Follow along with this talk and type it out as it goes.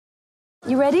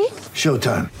You ready?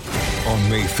 Showtime. On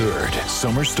May 3rd,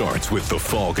 summer starts with The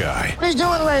Fall Guy. Let's do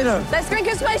it later. Let's drink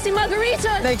a spicy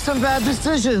margarita. Make some bad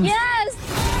decisions. Yes!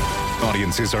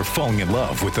 Audiences are falling in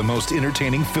love with the most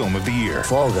entertaining film of the year.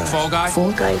 Fall Guy. Fall Guy?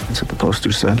 Fall guy. That's what the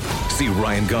poster said. See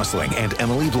Ryan Gosling and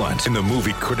Emily Blunt in the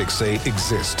movie critics say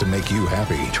exists to make you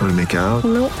happy. Trying to make it out?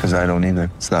 Nope. Because I don't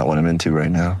either. It's not what I'm into right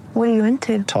now. What are you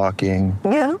into? Talking.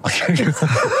 Yeah.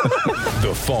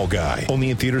 The Fall Guy.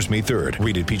 Only in theaters May 3rd.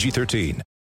 Rated PG-13.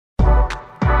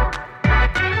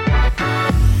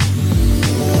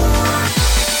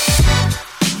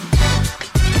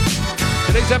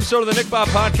 Today's episode of the Nick Bob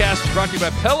Podcast is brought to you by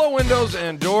Pella Windows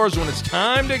and Doors. When it's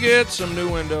time to get some new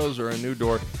windows or a new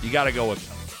door, you got to go with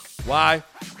Pella. Why?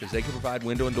 Because they can provide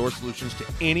window and door solutions to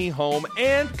any home,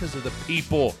 and because of the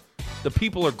people. The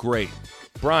people are great.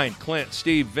 Brian, Clint,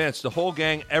 Steve, Vince, the whole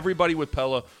gang, everybody with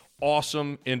Pella,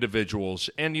 awesome individuals.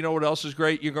 And you know what else is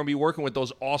great? You're going to be working with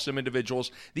those awesome individuals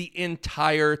the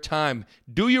entire time.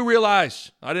 Do you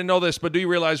realize, I didn't know this, but do you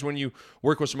realize when you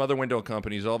work with some other window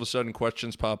companies, all of a sudden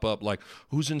questions pop up like,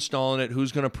 who's installing it?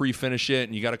 Who's going to pre-finish it?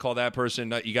 And you got to call that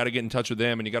person. You got to get in touch with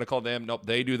them, and you got to call them. Nope,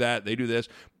 they do that. They do this.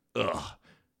 Ugh.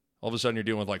 All of a sudden, you're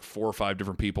dealing with like 4 or 5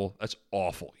 different people. That's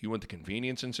awful. You want the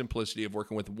convenience and simplicity of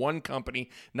working with one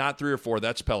company, not 3 or 4.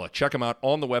 That's Pella. Check them out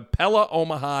on the web,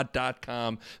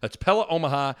 PellaOmaha.com. That's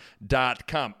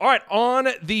PellaOmaha.com. All right, on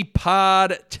the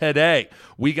pod today,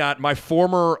 we got my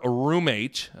former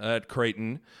roommate at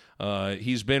Creighton.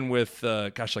 He's been with,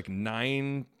 like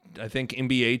 9, I think,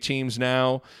 NBA teams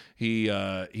now.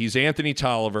 He's Anthony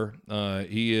Tolliver.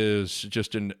 He is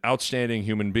just an outstanding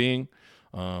human being.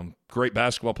 Great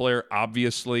basketball player,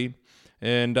 obviously.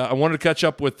 And I wanted to catch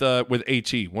up with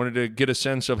AT. Wanted to get a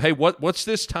sense of, hey, what's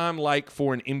this time like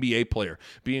for an NBA player?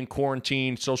 Being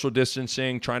quarantined, social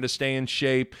distancing, trying to stay in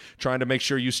shape, trying to make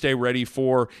sure you stay ready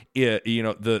for it,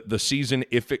 the season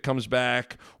if it comes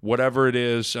back, whatever it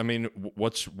is. I mean,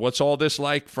 what's all this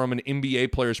like from an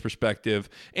NBA player's perspective?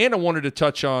 And I wanted to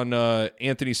touch on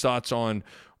Anthony's thoughts on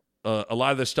a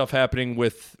lot of this stuff happening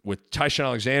with Tyshawn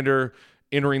Alexander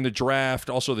entering the draft,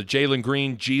 also the Jalen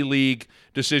Green G League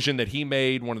decision that he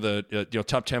made, one of the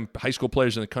top 10 high school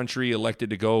players in the country, elected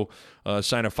to go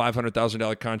sign a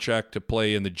 $500,000 contract to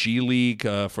play in the G League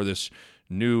for this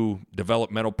new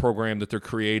developmental program that they're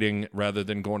creating rather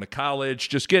than going to college.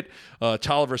 Just get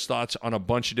Tolliver's thoughts on a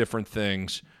bunch of different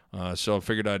things. So I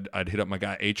figured I'd hit up my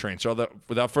guy A-Train. So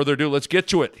without further ado, let's get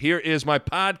to it. Here is my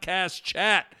podcast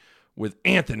chat with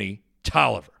Anthony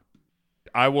Tolliver.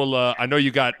 I will. I know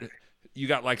you got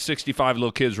like 65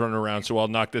 little kids running around, so I'll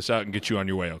knock this out and get you on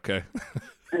your way, okay?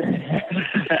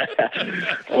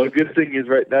 Well, the good thing is,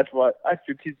 right, that's why I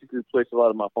strategically place a lot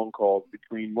of my phone calls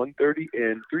between 1:30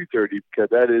 and 3:30 because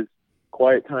that is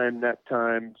quiet time, nap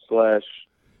time /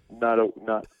 not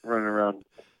running around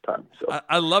time. So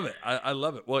I love it. I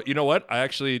love it. Well, you know what?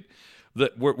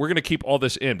 We're going to keep all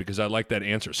this in because I like that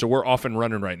answer. So we're off and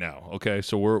running right now, okay?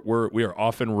 So we are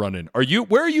off and running.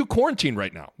 Where are you quarantined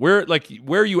right now? Where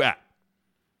are you at?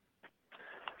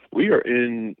 We are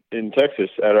in Texas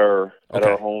at our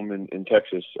home in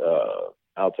Texas,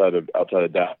 outside of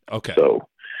Dallas. Okay. So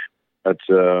that's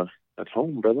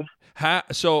home, brother.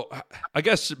 So I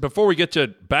guess before we get to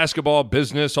basketball,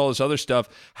 business, all this other stuff,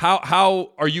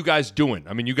 how are you guys doing?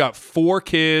 I mean, you got 4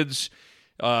 kids.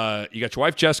 You got your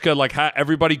wife Jessica. Like,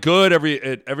 everybody good?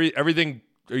 Everything?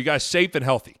 Are you guys safe and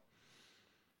healthy?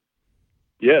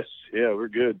 Yes. Yeah, we're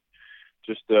good.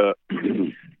 Just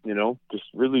just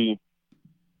really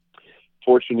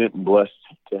fortunate and blessed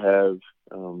to have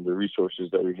the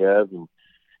resources that we have, and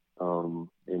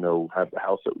have the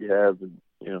house that we have, and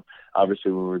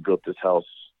obviously when we built this house,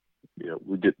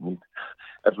 we didn't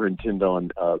ever intend on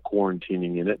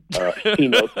quarantining in it,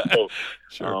 so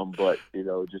sure. But it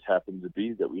just happens to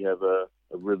be that we have a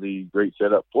really great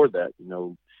setup for that.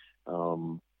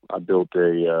 I built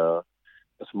a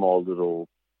small little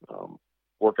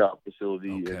workout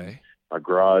facility. Okay. My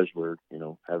garage where,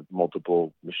 have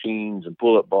multiple machines and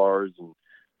pull-up bars and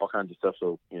all kinds of stuff.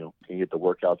 So, can get the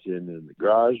workouts in the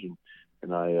garage, and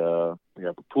we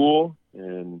have a pool,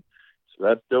 and so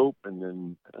that's dope. And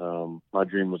then, my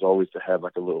dream was always to have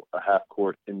like a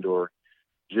half-court indoor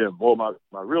gym. Well,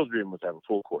 my real dream was to have a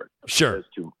full court. Sure. It's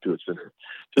too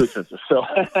expensive. So,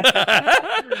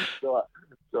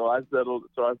 so I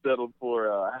settled for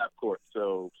a half court.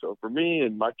 So for me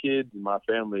and my kids and my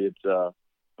family,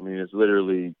 it's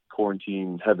literally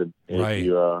quarantine heaven. Right.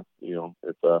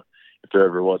 If there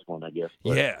ever was one, I guess.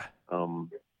 But, yeah.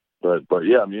 But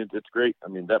yeah, it's great.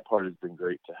 That part has been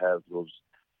great to have those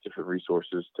different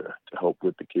resources to help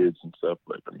with the kids and stuff.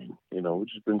 But we've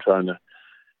just been trying to,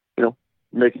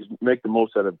 make the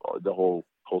most out of the whole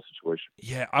situation.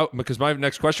 Yeah, because my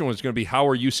next question was going to be, how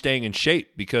are you staying in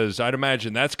shape? Because I'd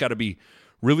imagine that's got to be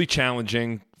really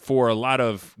challenging for a lot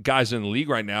of guys in the league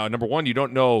right now. Number one, you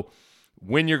don't know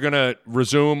when you're going to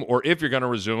resume or if you're going to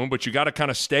resume, but you got to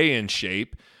kind of stay in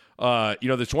shape.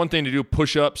 There's one thing to do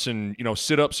push-ups and,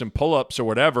 sit-ups and pull-ups or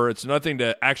whatever. It's another thing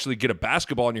to actually get a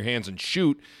basketball in your hands and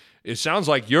shoot. It sounds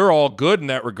like you're all good in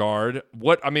that regard.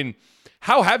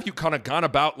 How have you kind of gone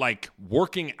about, like,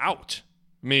 working out?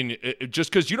 I mean,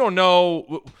 just because you don't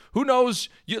know, who knows?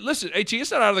 Listen, AT,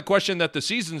 it's not out of the question that the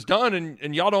season's done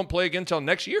and y'all don't play again until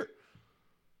next year.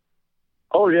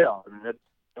 Oh, yeah. I mean, that's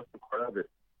the part of it.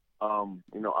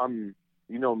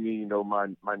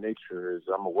 My nature is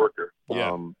I'm a worker.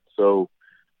 Yeah. So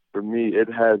for me, it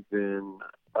has been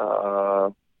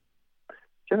kind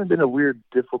of been a weird,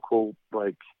 difficult,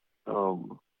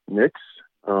 mix.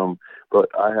 But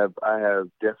I have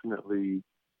definitely,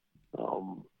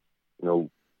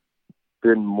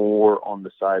 been more on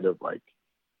the side of like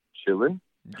chilling.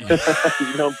 You know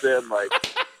what I'm saying? Like,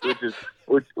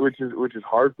 which is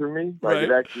hard for me. Like, right.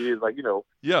 It actually is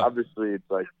obviously it's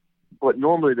like, but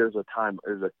normally there's a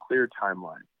clear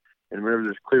timeline. And whenever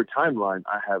there's a clear timeline,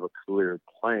 I have a clear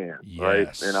plan, yes.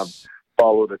 right? And I've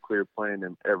followed a clear plan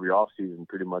in every offseason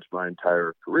pretty much my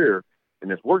entire career,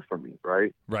 and it's worked for me,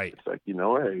 right? Right. It's like,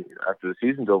 hey, after the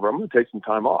season's over, I'm going to take some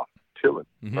time off, chilling,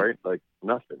 mm-hmm. right? Like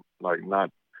nothing, like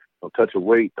don't touch a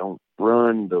weight, don't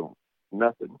run, don't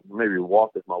nothing. Maybe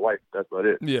walk with my wife. That's about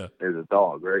it. Yeah. There's a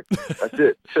dog, right? That's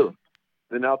it, chilling.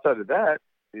 Then outside of that,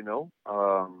 in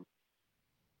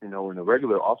the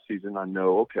regular off season, I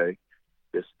know, okay,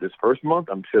 this first month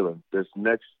I'm chilling. This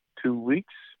next 2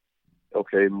 weeks,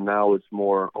 okay, now it's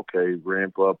more, okay,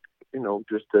 ramp up,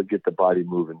 just to get the body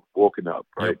moving, woken up,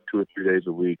 right? Yep. 2 or 3 days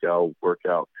a week, I'll work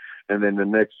out. And then the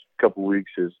next couple of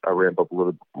weeks is I ramp up a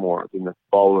little bit more. Then the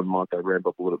following month, I ramp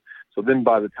up a little. So then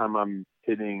by the time I'm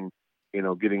hitting,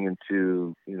 getting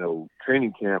into,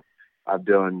 training camp, I've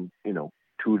done,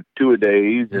 two a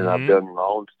days, and mm-hmm. I've done my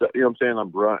own stuff. You know what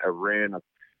I'm saying? I ran,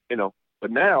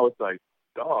 but now it's like,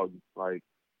 dog, like,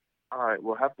 all right,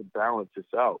 we'll have to balance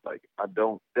this out. Like, I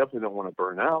definitely don't want to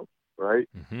burn out, right?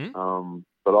 Mm-hmm.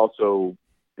 But also,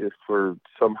 if for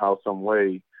somehow, some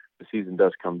way, the season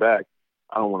does come back,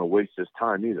 I don't want to waste this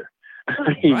time either.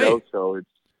 So it's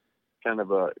kind of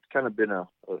been a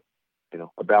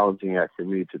balancing act for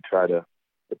me to try to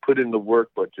put in the work,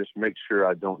 but just make sure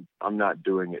I'm not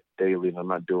doing it daily, and I'm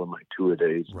not doing like 2 a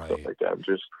days and stuff like that. I'm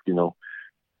just,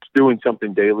 doing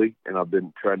something daily, and I've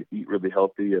been trying to eat really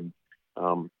healthy, and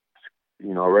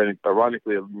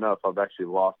ironically enough, I've actually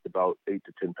lost about 8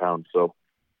 to 10 pounds. So,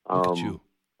 look at you.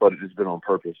 But it's been on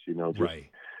purpose, just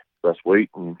less weight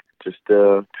and just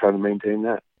trying to maintain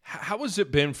that. How has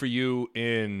it been for you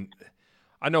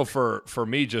I know for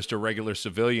me, just a regular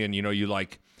civilian, you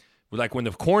like when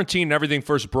the quarantine and everything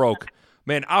first broke,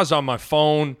 man, I was on my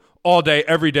phone all day,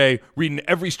 every day, reading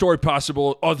every story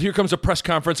possible. Oh, here comes a press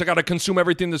conference. I got to consume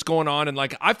everything that's going on. And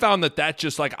I found that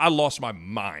just I lost my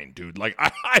mind, dude. Like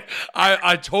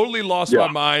I totally lost my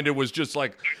mind. It was just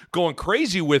going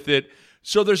crazy with it.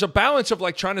 So there's a balance of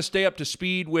trying to stay up to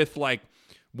speed with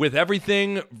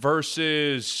everything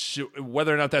versus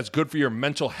whether or not that's good for your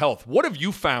mental health. What have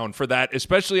you found for that,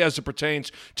 especially as it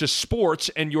pertains to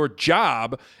sports and your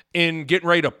job in getting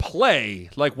ready to play?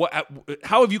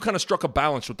 How have you kind of struck a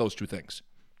balance with those two things?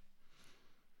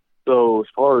 So as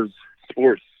far as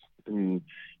sports and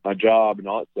my job and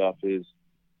all that stuff is,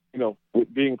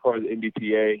 with being part of the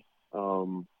NBPA,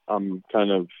 I'm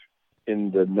kind of in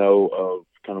the know of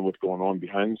kind of what's going on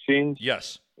behind the scenes.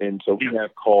 Yes. And so we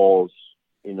have calls,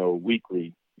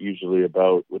 weekly, usually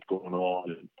about what's going on.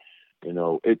 And,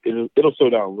 it'll slow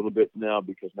down a little bit now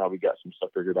because now we got some stuff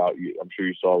figured out. I'm sure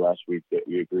you saw last week that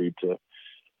we agreed to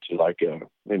scale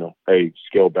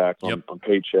back on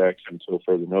paychecks until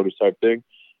further notice type thing.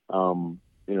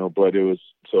 But it was,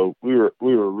 so we were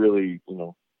really,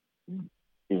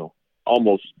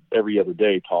 almost every other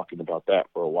day talking about that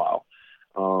for a while.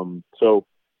 So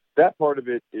that part of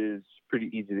it is pretty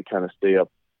easy to kind of stay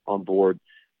up on board.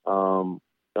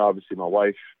 Obviously my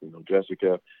wife,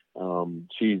 Jessica,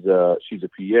 she's a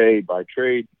PA by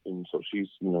trade. And so she's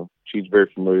very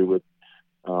familiar with,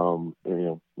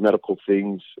 medical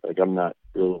things. Like, I'm not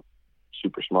real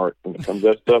super smart when it comes to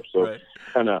that stuff. So right.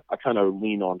 I kind of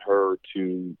lean on her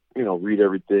to, read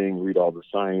everything, read all the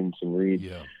science and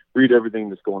read everything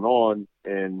that's going on.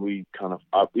 And we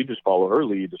we just follow her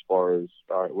lead as far as,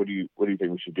 all right, what do you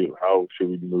think we should do? How should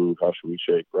we move? How should we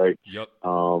shake? Right. Yep.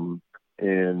 And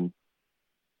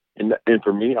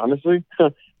for me, honestly,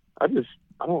 I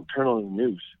don't turn on the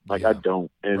news. I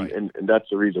don't. And that's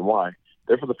the reason why.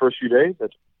 there for the first few days,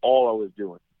 that's all I was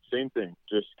doing. Same thing,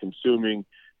 just consuming.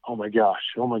 Oh my gosh,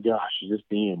 is this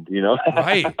the end? You know?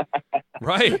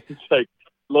 Right. It's like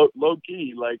low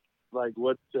key, like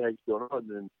what the heck's going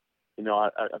on? And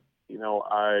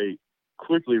I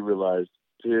quickly realized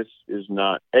this is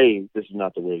not the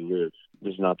way to live.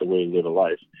 This is not the way to live a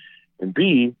life. And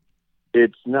B,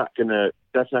 that's not gonna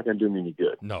do me any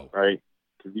good. No. Right?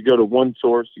 Because you go to one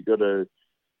source, you go to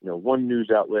one news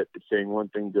outlet that's saying one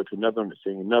thing, go to another one that's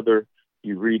saying another.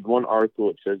 You read one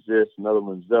article, it says this, another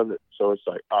one does it. So it's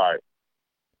like, all right,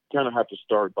 you kind of have to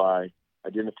start by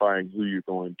identifying who you're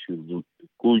going to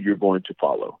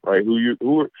follow, right?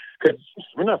 Because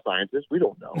we're not scientists, we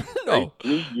don't know. No. Right?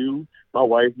 Me, you, my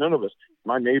wife, none of us,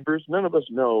 my neighbors, none of us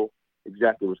know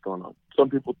exactly what's going on. Some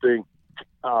people think,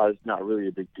 it's not really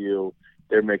a big deal.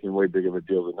 They're making way bigger of a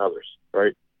deal than others,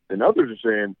 right? And others are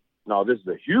saying, no, this is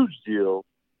a huge deal.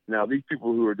 Now these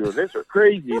people who are doing this are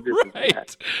crazy. This Right. is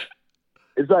that.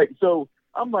 It's like, so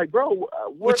I'm like, bro,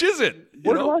 Which is it?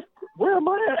 where am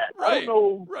I at? Right. I don't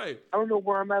know. Right. I don't know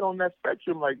where I'm at on that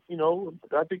spectrum. Like,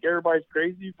 I think everybody's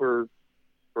crazy for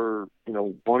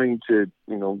wanting to,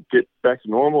 get back to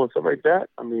normal and stuff like that.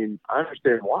 I mean, I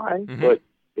understand why, but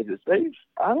is it safe?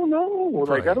 I don't know.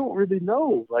 Like, I don't really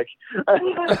know. Like,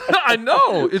 I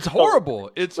know it's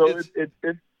horrible. It's tough.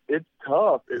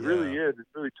 It really is. It's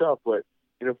really tough. But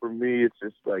for me, it's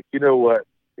just like, you know what?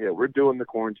 Yeah, we're doing the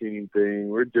quarantining thing.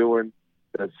 We're doing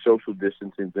the social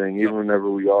distancing thing, even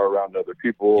whenever we are around other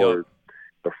people or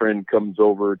a friend comes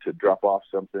over to drop off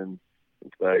something.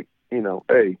 It's like,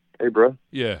 hey, bro.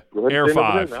 Yeah. Go ahead Air and stand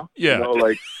over 5. there now. Yeah.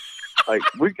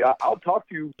 I'll talk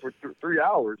to you for 3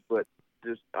 hours, but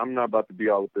just I'm not about to be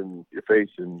all up in your face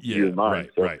and you and mine.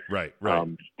 Right.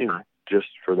 Just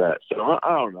for that. So I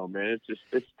don't know, man.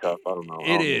 It's tough. I don't know.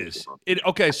 It is.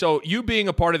 Okay, so you being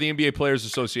a part of the NBA Players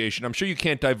Association, I'm sure you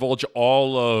can't divulge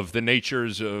all of the nature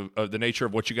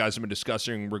of what you guys have been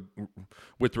discussing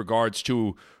with regards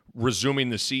to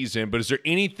resuming the season. But is there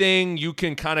anything you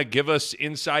can kind of give us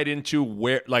insight into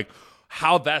where, like,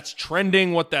 how that's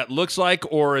trending, what that looks like,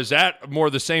 or is that more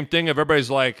the same thing? If everybody's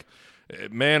like,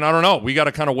 man, I don't know. We got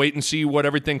to kind of wait and see what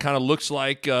everything kind of looks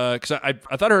like. Because I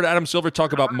thought I heard Adam Silver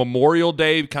talk about Memorial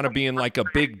Day kind of being like a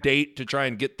big date to try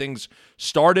and get things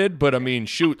started. But, I mean,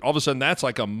 shoot, all of a sudden that's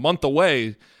like a month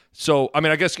away. So, I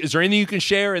mean, I guess, is there anything you can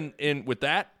share in with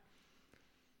that?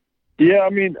 Yeah, I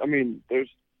mean, there's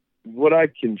what I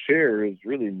can share is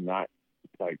really not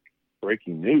like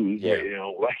breaking news. Yeah.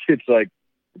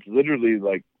 It's literally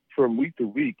like, from week to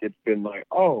week, it's been like,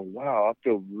 oh, wow, I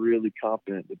feel really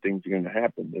confident that things are going to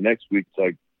happen. The next week, it's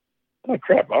like, oh,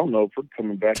 crap, I don't know if we're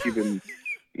coming back even,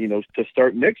 to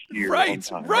start next year. Right.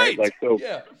 Like, so,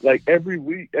 like every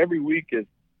week is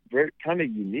very kind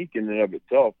of unique in and of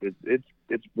itself. It's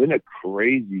been a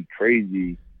crazy,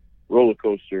 crazy roller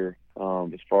coaster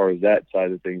as far as that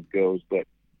side of things goes. But,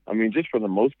 I mean, just for the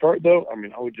most part, though, I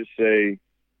mean, I would just say,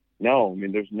 no, I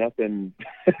mean, there's nothing.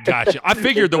 Gotcha. I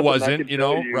figured there wasn't,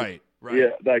 Right. Yeah,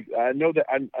 like I know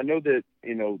that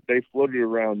they floated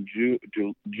around June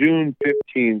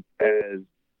 15th as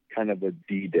kind of a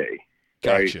D-Day.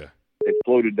 Gotcha. Right? They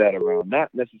floated that around. Not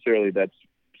necessarily that's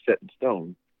set in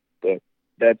stone, but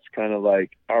that's kind of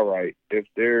like, all right, if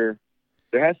there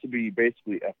has to be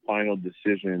basically a final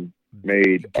decision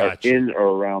made in or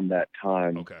around that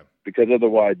time. Okay. Because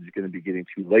otherwise it's going to be getting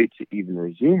too late to even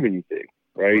resume anything.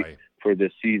 Right, for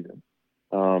this season.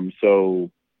 So,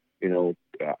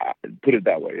 put it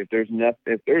that way. If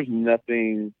there's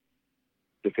nothing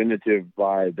definitive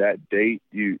by that date,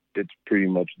 it's pretty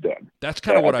much done. That's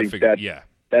kind of what I figured.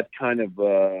 That's kind of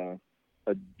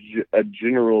a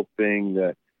general thing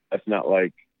that's not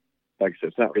like I said,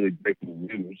 it's not really breaking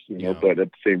news, but at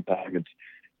the same time,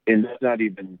 it's not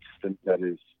even something that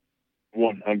is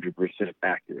 100%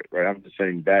 accurate, right? I'm just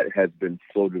saying that has been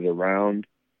floated around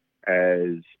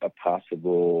as a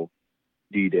possible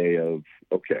D-Day of,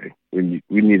 okay, we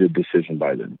need a decision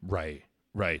by then. Right.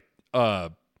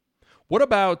 What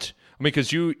about, I mean,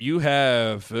 because you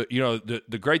have,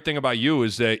 the great thing about you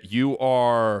is that you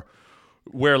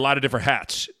wear a lot of different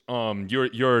hats.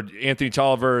 You're Anthony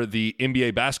Tolliver, the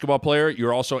NBA basketball player.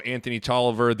 You're also Anthony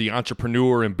Tolliver, the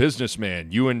entrepreneur and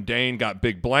businessman. You and Dane got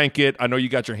Big Blanket. I know you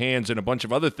got your hands in a bunch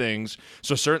of other things.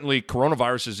 So certainly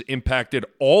coronavirus has impacted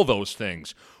all those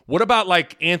things. What about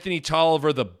like Anthony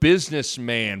Tolliver, the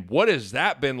businessman? What has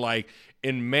that been like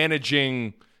in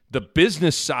managing the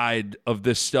business side of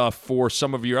this stuff for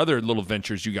some of your other little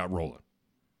ventures you got rolling?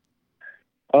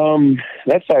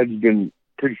 That side has been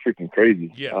pretty freaking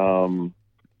crazy. Yeah.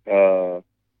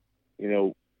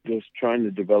 Just trying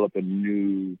to develop a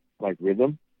new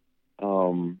rhythm.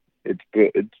 It's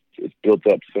it's built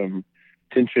up some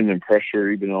tension and pressure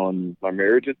even on my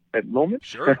marriage at the moment.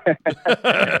 Sure.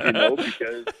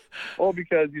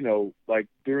 because like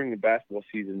during the basketball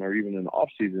season or even in the off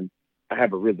season, I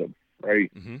have a rhythm,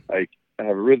 right? Mm-hmm. Like I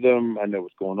have a rhythm. I know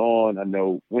what's going on. I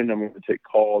know when I'm going to take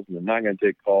calls and I'm not going to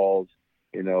take calls,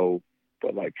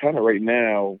 but like kind of right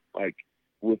now, like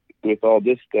with all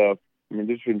this stuff, I mean,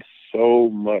 there's been so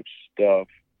much stuff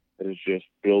that has just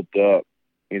built up,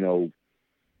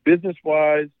 business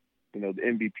wise, the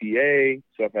NBPA.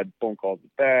 So I've had phone calls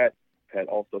with that. I've had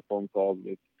also phone calls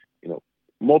with,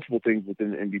 multiple things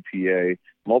within the NBPA,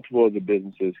 multiple other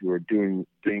businesses who are doing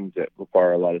things that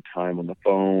require a lot of time on the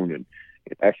phone and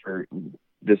effort and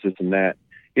this and that.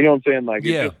 You know what I'm saying? Like,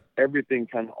 yeah. It's just everything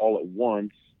kind of all at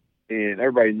once. And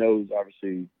everybody knows,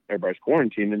 obviously, everybody's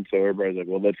quarantining. So everybody's like,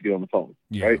 well, let's get on the phone.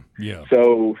 Yeah. Right? Yeah.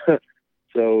 So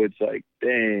it's like,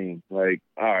 dang, like,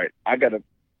 all right, I gotta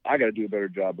do a better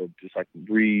job of just like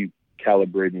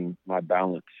recalibrating my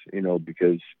balance,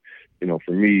 because,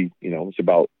 for me, it's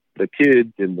about the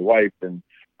kids and the wife and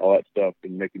all that stuff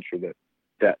and making sure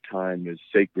that time is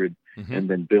sacred Mm-hmm. and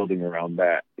then building around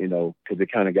that, because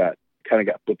it kind of got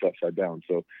flipped upside down.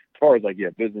 So as far as like,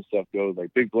 business stuff goes,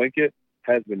 like Big Blanket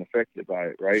has been affected by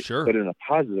it, right? Sure. But in a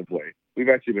positive way. We've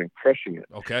actually been crushing it.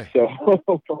 Okay. So,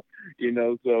 so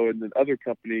and then other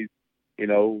companies,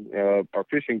 our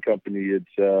fishing company, it's,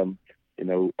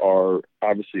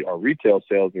 obviously our retail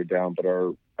sales are down, but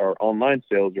our online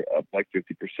sales are up like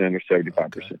 50% or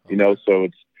 75%, Okay. So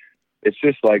it's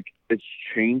just like, it's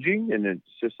changing, and it's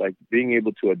just like being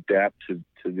able to adapt to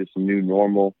this new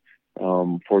normal,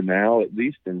 for now, at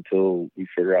least until we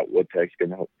figure out what the heck's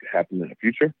going to happen in the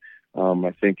future.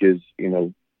 I think is,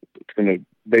 it's going to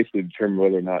basically determine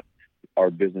whether or not our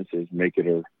businesses make it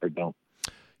or don't.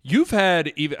 You've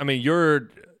had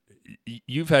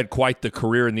you've had quite the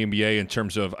career in the NBA in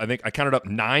terms of, I think I counted up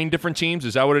 9 different teams.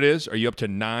 Is that what it is? Are you up to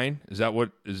 9? Is that?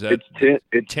 It's 10.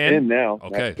 It's 10 now.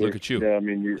 Okay, actually. look at you. Yeah, I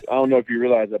mean, I don't know if you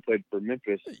realize I played for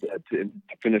Memphis to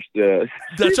finish the.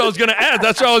 That's what I was going to add.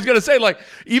 That's what I was going to say. Like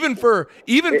even for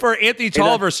Anthony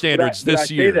Tolliver standards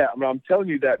this year. I say that, I'm telling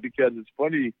you that because it's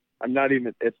funny. I'm not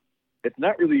even. It's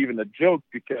not really even a joke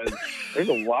because there's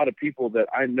a lot of people that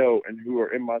I know and who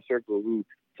are in my circle who.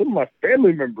 Some of my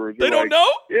family members they don't know.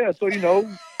 Yeah, so so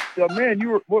man, you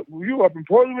were up in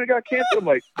Portland when it got canceled. I'm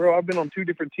like, bro, I've been on 2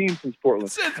 different teams since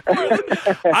Portland.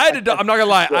 I'm not gonna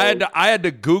lie. So, I had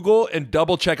to Google and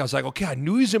double check. I was like, okay, I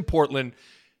knew he's in Portland.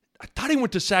 I thought he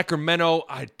went to Sacramento.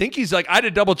 I think he's like. I had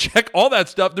to double check all that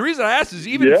stuff. The reason I asked is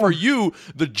even for you,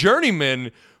 the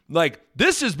journeyman. Like,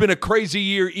 this has been a crazy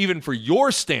year even for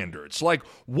your standards. Like,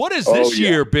 what has this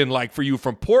year been like for you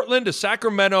from Portland to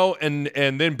Sacramento and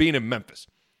then being in Memphis?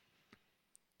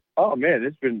 Oh man,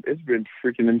 it's been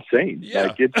freaking insane. Yeah.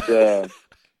 Like it's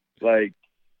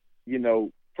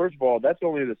first of all, that's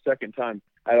only the second time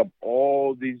out of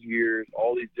all these years,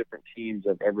 all these different teams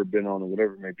I've ever been on or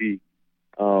whatever it may be.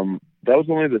 That was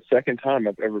only the second time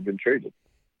I've ever been traded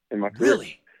in my career.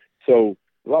 Really? So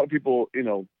a lot of people,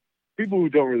 people who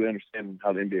don't really understand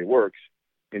how the NBA works,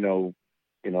 and I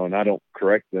don't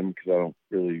correct them because I don't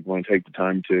really want to take the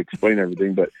time to explain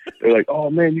everything, but they're like, oh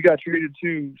man, you got traded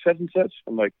to such and such.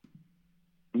 I'm like,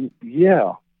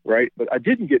 yeah, right. But I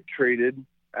didn't get traded.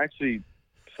 I actually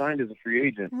signed as a free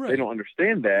agent. Right. They don't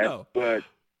understand that, No. but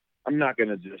I'm not going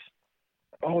to just,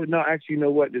 oh no, actually, you know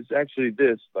what? It's actually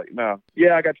this. Like, no,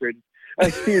 yeah, I got traded.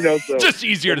 So just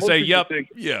easier to say, yep.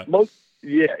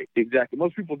 Yeah, exactly.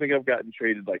 Most people think I've gotten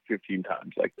traded like 15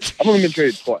 times. Like I've only been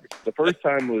traded twice. The first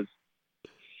time was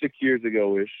 6 years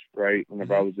ago-ish, right?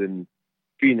 Whenever I was in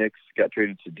Phoenix, got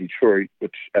traded to Detroit,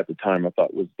 which at the time I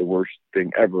thought was the worst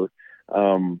thing ever.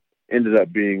 Ended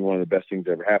up being one of the best things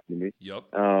that ever happened to me. Yep.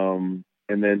 And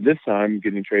then this time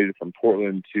getting traded from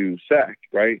Portland to SAC,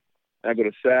 right? And I go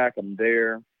to SAC, I'm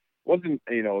there.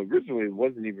 Originally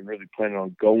wasn't even really planning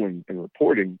on going and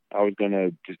reporting. I was going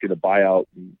to just get a buyout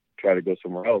and try to go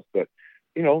somewhere else. But,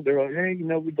 they were like, hey,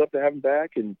 we'd love to have him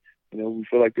back. And, we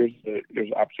feel like there's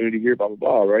an opportunity here, blah, blah,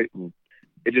 blah, right? And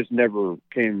it just never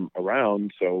came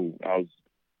around. So I was,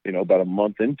 about a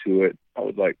month into it, I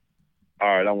was like, all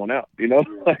right, I want out, which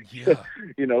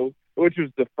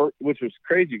was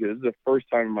crazy because this is the first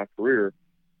time in my career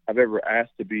I've ever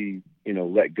asked to be,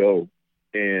 let go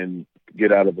and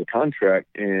get out of the contract.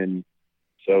 And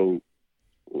so,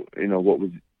 what was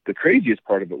the craziest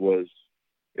part of it was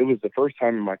the first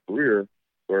time in my career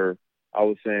where I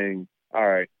was saying, all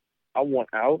right, I want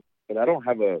out, but I don't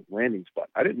have a landing spot.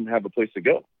 I didn't have a place to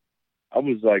go. I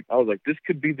was like, this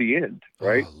could be the end,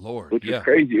 right? Oh, Lord. Which was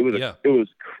crazy. It was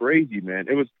crazy, man.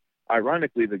 It was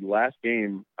ironically the last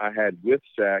game I had with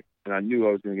SAC, and I knew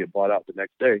I was going to get bought out the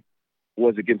next day.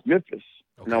 was against Memphis.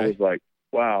 And I Okay. was like,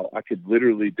 wow, this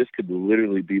could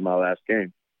literally be my last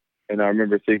game. And I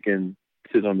remember thinking,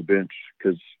 sitting on the bench,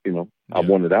 because, I Yeah.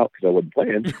 wanted out because I wasn't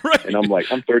playing. Right. And I'm like,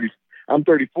 I'm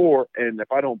 34, and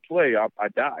if I don't play, I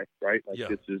die, right? Like, Yeah.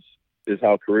 this is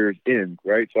how careers end,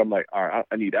 right? So I'm like, all right,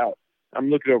 I need out. I'm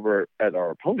looking over at our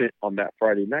opponent on that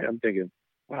Friday night. I'm thinking,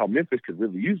 wow, Memphis could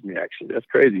really use me, actually. That's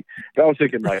crazy. But I was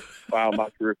thinking, like, wow, my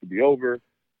career could be over.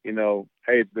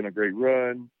 Hey, it's been a great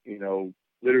run.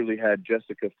 Literally had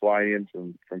Jessica fly in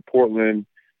from Portland.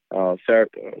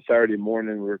 Saturday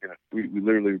morning, we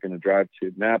literally were gonna drive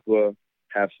to Napa,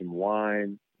 have some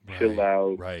wine, chill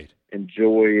out, Right.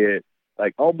 enjoy it,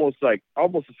 like almost a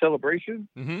celebration,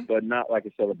 Mm-hmm. but not like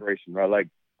a celebration, right? Like,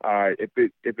 all right, if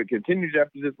it continues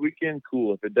after this weekend,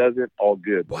 cool. If it doesn't, all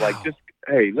good. Wow. Like,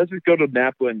 hey, let's just go to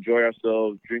Napa, enjoy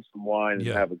ourselves, drink some wine, and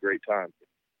Yeah. have a great time.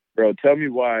 Bro, tell me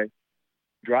why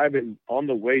driving on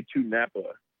the way to Napa,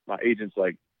 my agent's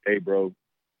like, hey, bro,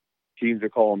 teams are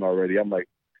calling already. I'm like,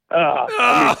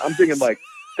 I'm thinking like,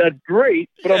 that's great,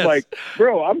 but Yes. I'm like,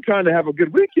 bro, I'm trying to have a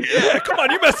good weekend. Yeah, come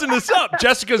on, you're messing this up.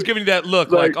 Jessica's giving you that look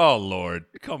like, oh, Lord,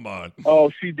 come on.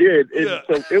 Oh, she did. And Yeah.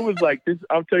 so it was like this.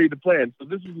 I'll tell you the plan. So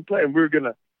this is the plan. We're going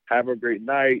to have a great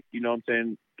night. You know what I'm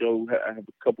saying? Go have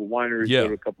a couple wineries, Yeah. go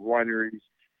to a couple wineries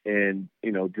and,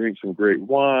 drink some great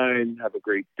wine, have a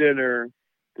great dinner,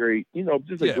 great,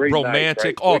 just Yeah, a great romantic, night.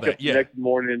 Right? all Wake that, up the yeah. next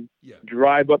morning, Yeah.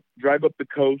 drive up the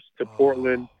coast to Oh.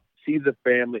 Portland, see the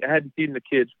family. I hadn't seen the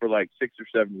kids for like 6 or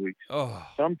 7 weeks. Oh,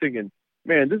 So I'm thinking,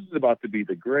 man, this is about to be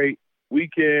the great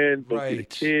weekend. Go see the Right.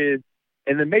 kids.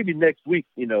 And then maybe next week,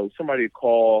 somebody would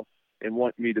call and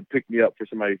want me to pick me up for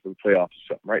somebody for the playoffs or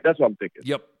something, right? That's what I'm thinking.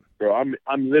 yep. Bro,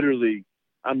 I'm literally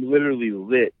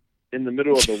lit in the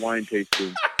middle of the wine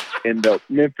tasting. And the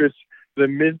Memphis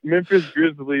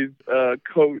Grizzlies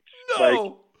coach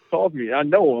No. calls me. I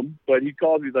know him, but he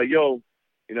calls me. He's like, yo,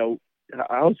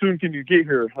 how soon can you get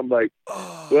here? I'm like,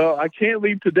 Oh. well, I can't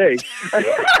leave today. I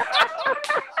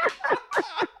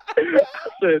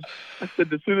said,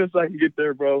 as soon as I can get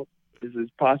there, bro, this is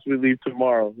possibly leave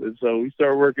tomorrow. And so we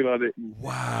started working on it. And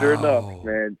Wow. sure enough,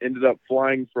 man, ended up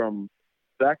flying from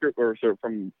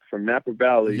from Napa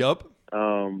Valley Yep.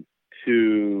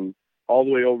 to all the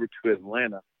way over to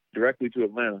Atlanta, directly to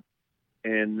Atlanta.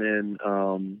 And then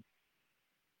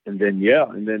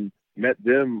met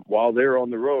them while they were on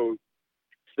the road.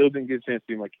 Still didn't get a chance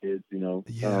to see my kids,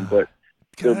 Yeah. but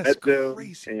still God, that's met them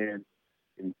crazy.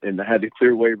 and I had to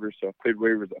clear waivers. So I cleared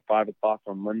waivers at 5:00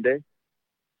 on Monday,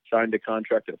 signed a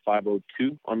contract at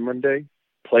 5:02 on Monday,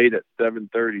 played at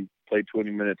 7:30, played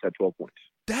 20 minutes, had 12 points.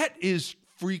 That is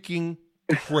freaking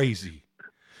crazy.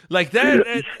 Like that,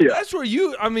 Yeah. that's where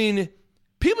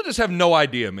people just have no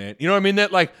idea, man. You know what I mean?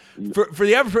 That like for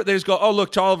the average person, they just go, oh,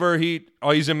 look, Tolliver,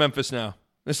 he's in Memphis now.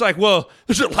 It's like, well,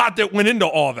 there's a lot that went into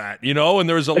all that, and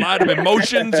there was a lot of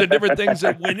emotions and different things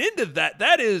that went into that.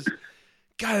 That is,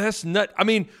 God, that's nut. I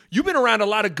mean, you've been around a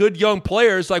lot of good young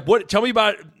players. Like, tell me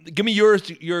give me your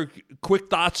quick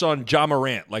thoughts on Ja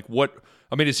Morant. Like,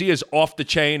 is he as off the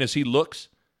chain as he looks?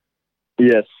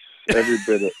 Yes, every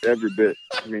bit.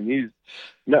 I mean,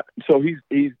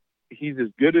 he's as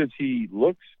good as he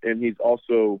looks, and he's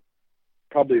also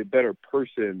probably a better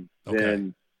person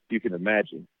than you can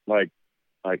imagine. Like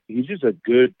he's just a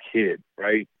good kid,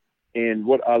 right? And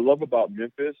what I love about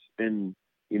Memphis, and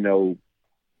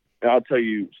I'll tell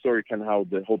you a story, kind of how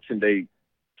the whole 10-day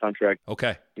contract,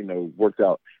 worked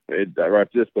out right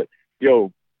after this. But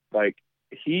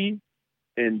he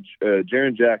and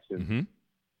Jaren Jackson Mm-hmm.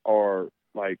 are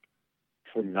like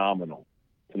phenomenal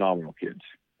kids,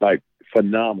 like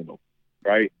phenomenal,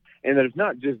 right? And there's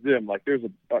not just them. Like there's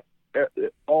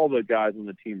all the guys on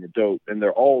the team are dope, and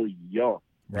they're all young.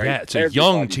 Right? Yeah, it's a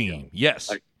young Everybody's team. young. Yes.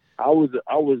 Like, I was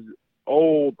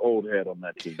old head on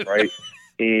that team, right?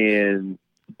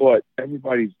 But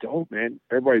everybody's dope, man.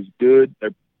 Everybody's good.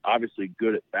 They're obviously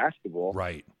good at basketball,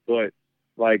 Right. but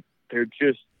like they're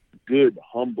just good,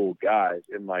 humble guys,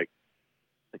 and like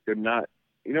they're not.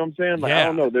 You know what I'm saying? Like I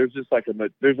don't know. There's just like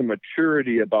there's a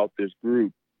maturity about this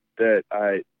group that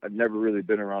I've never really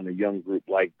been around a young group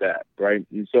like that, right?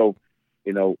 And so,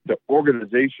 the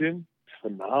organization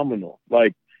phenomenal.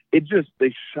 Like it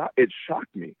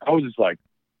shocked me. I was just like,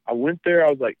 I went there. I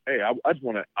was like, hey, I just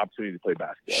want an opportunity to play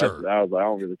basketball. Sure. I was like, I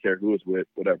don't really care who it's with,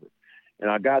 whatever. And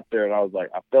I got there and I was like,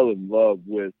 I fell in love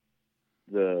with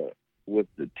the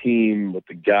team, with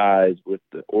the guys, with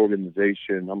the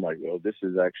organization. I'm like, well, this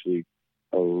is actually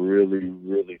a really,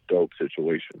 really dope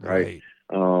situation, right?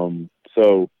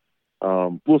 So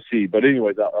we'll see. But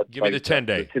anyways, I'll Give me the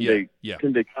 10-day.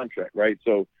 10-day contract, right?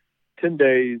 So 10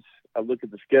 days, I look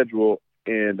at the schedule,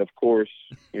 and of course,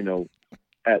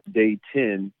 at day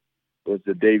 10 was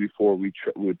the day before we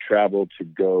would travel to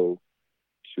go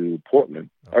to Portland.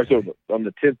 Okay. Or so on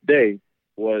the 10th day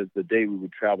was the day we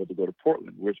would travel to go to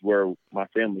Portland, which is where my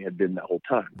family had been that whole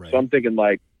time. Right. So I'm thinking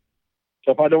like,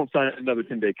 so if I don't sign another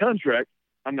 10-day contract,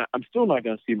 I'm still not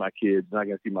going to see my kids, not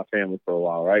going to see my family for a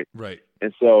while. Right. Right.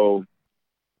 And so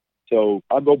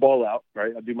I'll go ball out,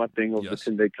 right? I'll do my thing over Yes.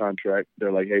 the 10-day contract.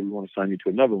 They're like, hey, we want to sign you to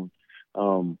another one.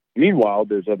 Meanwhile,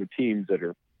 there's other teams that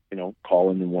are,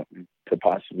 calling and wanting to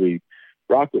possibly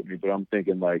rock with me. But I'm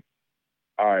thinking like,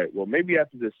 all right, well, maybe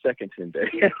after the second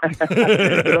 10-day. But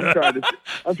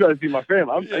I'm trying to see my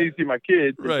family. I need to see my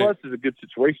kids. And Right. plus, it's a good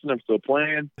situation. I'm still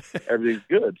playing. Everything's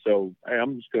good. So, hey,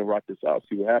 I'm just going to rock this out,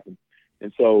 see what happens.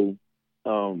 And so,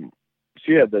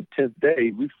 the 10th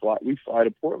day, we fly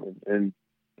to Portland. And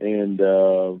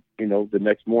the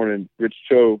next morning, Rich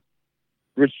Cho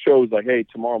was like, hey,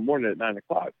 tomorrow morning at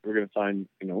 9:00, we're going to sign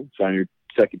your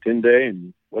second 10-day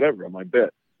and whatever. I'm like, bet.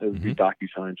 It would be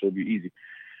DocuSign, so it'll be easy.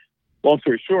 Long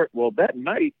story short, well, that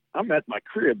night, I'm at my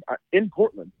crib in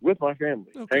Portland with my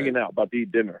family, hanging out, about to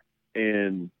eat dinner.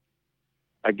 And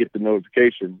I get the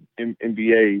notification,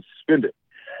 NBA suspended.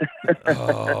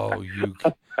 Oh, you.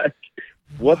 Like,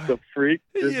 what the freak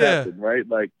just Yeah. happened, right?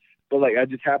 Like, but like,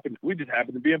 we just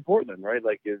happened to be in Portland, right?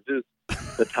 Like, it's just,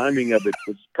 the timing of it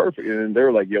was perfect. And they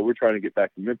were like, yeah, we're trying to get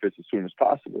back to Memphis as soon as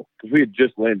possible. Because we had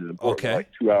just landed in Portland like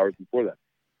 2 hours before that.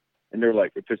 And they're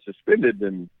like, if it's suspended,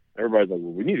 then everybody's like,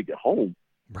 well, we need to get home.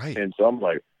 Right. And so I'm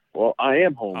like, well, I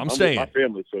am home. I'm staying. with my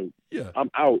family, so Yeah. I'm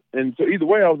out. And so either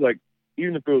way, I was like,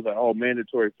 even if it was like,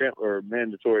 mandatory or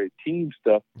mandatory team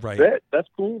stuff, Right. that's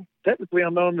cool. Technically,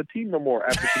 I'm not on the team no more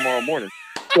after tomorrow morning.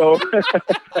 So,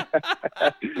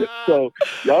 so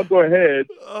y'all go ahead,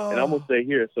 and I'm gonna stay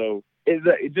here. So it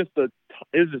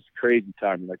was just crazy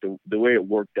timing. Like the way it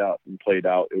worked out and played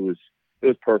out, it was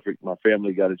perfect. My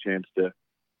family got a chance to,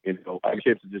 I got a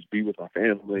chance to just be with my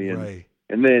family, and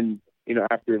then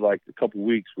after like a couple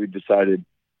weeks, we decided,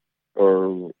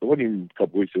 or it wasn't even a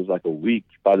couple weeks, it was like a week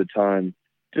by the time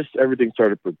just everything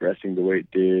started progressing the way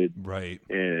it did. Right.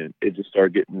 And it just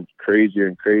started getting crazier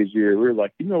and crazier. We were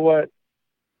like, you know what?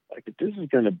 Like, if this is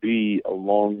going to be a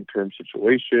long-term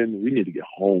situation, we need to get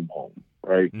home,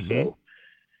 right? Mm-hmm. So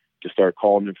just started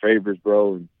calling in favors,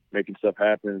 bro, and making stuff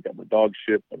happen. Got my dog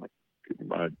shipped.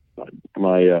 My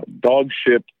dog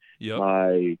shipped. Yep.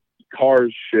 My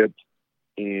cars shipped,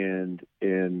 and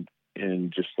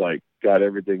just like got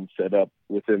everything set up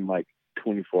within like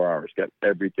 24 hours. Got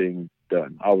everything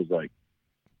done. I was like,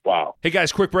 wow. Hey,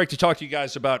 guys, quick break to talk to you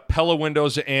guys about Pella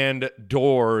Windows and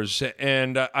Doors.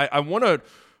 And I want to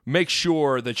make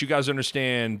sure that you guys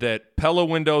understand that Pella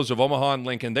Windows of Omaha and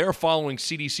Lincoln, they're following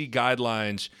CDC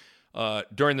guidelines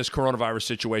during this coronavirus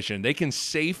situation. They can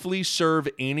safely serve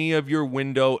any of your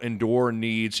window and door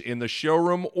needs in the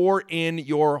showroom or in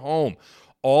your home.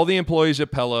 All the employees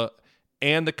at Pella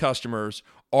and the customers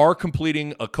are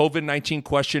completing a COVID-19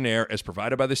 questionnaire as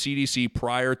provided by the CDC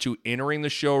prior to entering the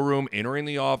showroom, entering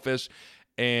the office,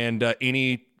 and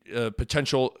any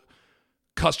potential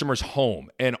customer's home.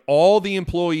 And all the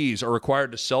employees are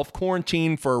required to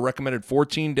self-quarantine for a recommended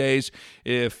 14 days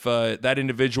if that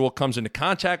individual comes into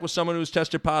contact with someone who's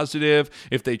tested positive,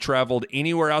 if they traveled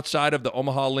anywhere outside of the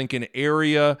Omaha-Lincoln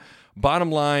area. Bottom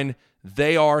line,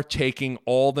 they are taking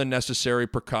all the necessary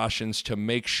precautions to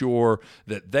make sure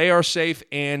that they are safe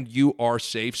and you are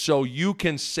safe so you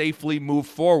can safely move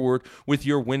forward with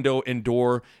your window and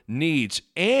door needs.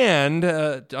 And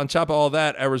on top of all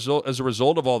that, as a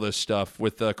result of all this stuff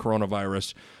with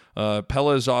coronavirus,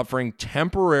 Pella is offering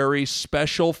temporary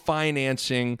special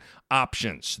financing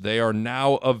options. They are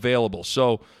now available.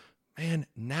 So, man,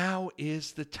 now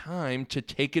is the time to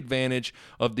take advantage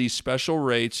of these special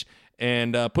rates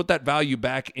and put that value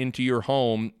back into your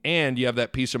home, and you have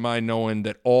that peace of mind knowing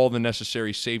that all the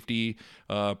necessary safety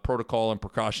protocol and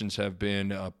precautions have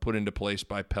been put into place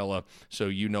by Pella, so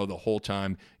you know the whole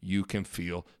time you can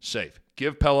feel safe.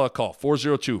 Give Pella a call,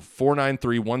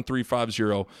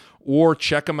 402-493-1350, or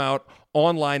check them out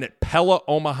online at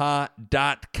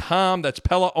PellaOmaha.com. That's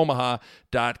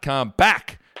PellaOmaha.com.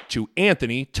 Back to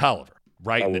Anthony Tolliver,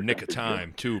 right in the nick of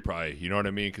time, too, probably. You know what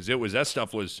I mean? Because that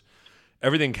stuff was...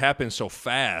 Everything happened so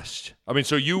fast. I mean,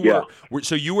 so you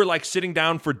were like sitting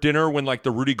down for dinner when like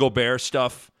the Rudy Gobert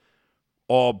stuff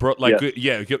all broke. Like,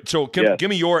 yes. Yeah. So give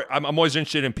me your. I'm always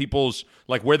interested in people's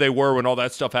like where they were when all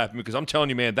that stuff happened, because I'm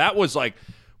telling you, man, that was like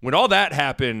when all that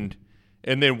happened,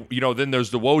 and then then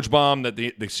there's the Woj bomb that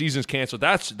the season's canceled.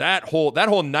 That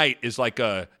whole night is like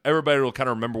everybody will kind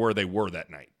of remember where they were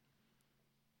that night.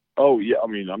 Oh yeah, I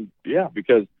mean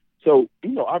because So,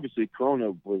 obviously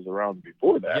Corona was around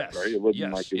before that, Yes, right? It wasn't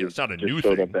yes. like Yeah, it's not a just new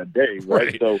showed thing. up that day, right?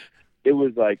 Right. So it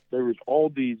was like there was all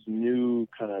these new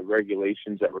kind of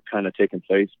regulations that were kind of taking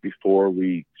place before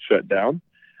we shut down.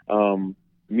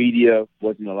 Media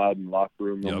wasn't allowed in the locker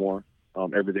room no Yep. more.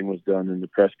 Everything was done in the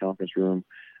press conference room.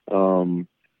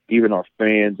 Even our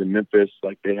fans in Memphis,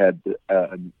 like they had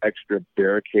an extra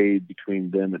barricade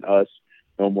between them and us.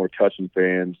 No more touching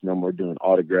fans, no more doing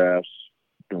autographs,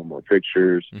 no more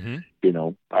pictures. Mm-hmm.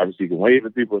 Obviously you can wave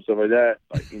at people and stuff like that,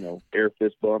 like, air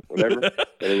fist bump, whatever. But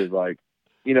it was like,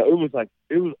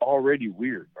 it was already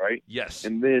weird, right? Yes.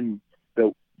 And then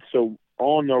so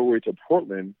on our way to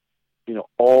Portland,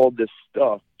 all this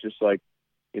stuff, just like,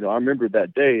 I remember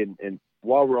that day, and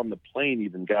while we're on the plane,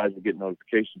 even guys were getting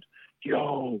notifications.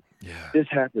 Yo, this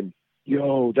happened.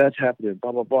 Yo, that's happening.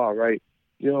 Blah blah blah. Right?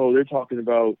 Yo, they're talking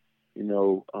about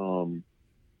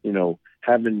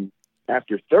having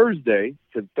after Thursday,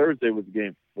 because Thursday was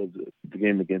the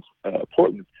game against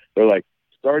Portland. They're like,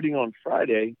 starting on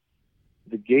Friday,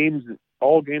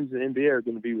 all games in the NBA are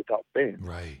going to be without fans.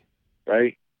 Right.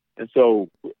 Right. And so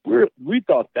we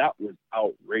thought that was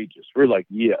outrageous. We're like,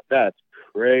 yeah, that's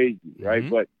crazy, right?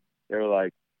 Mm-hmm. But they're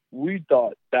like, we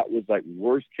thought that was like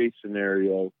worst case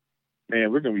scenario.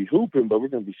 Man, we're going to be hooping, but we're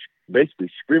going to be basically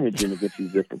scrimmaging against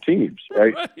these different teams,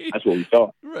 right? That's what we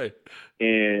thought. Right.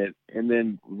 And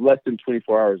then less than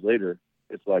 24 hours later,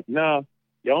 it's like, nah,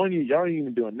 y'all ain't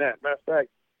even doing that. Matter of fact,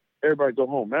 everybody go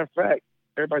home. Matter of fact,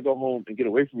 everybody go home and get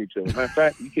away from each other. Matter of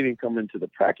fact, you can't even come into the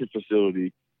practice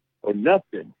facility or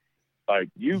nothing. Like,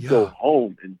 you go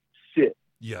home and sit.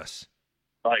 Yes.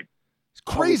 Like, it's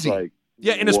crazy. Like,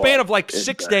 yeah, in a span of like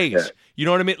 6 days. Yeah. You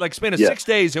know what I mean? Like, span of 6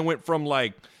 days, and went from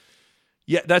like,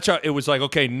 that's how it was like,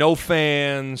 okay, no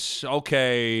fans.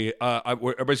 Okay,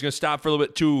 everybody's going to stop for a little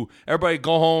bit, to everybody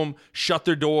go home, shut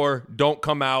their door, don't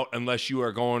come out unless you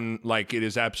are going like it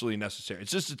is absolutely necessary.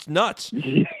 It's nuts.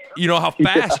 How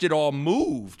fast it all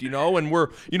moved, and we're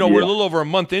a little over a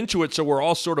month into it, so we're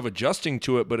all sort of adjusting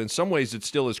to it, but in some ways it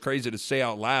still is crazy to say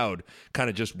out loud kind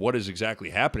of just what is exactly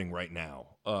happening right now.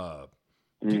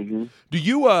 Do you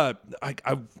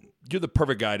you're the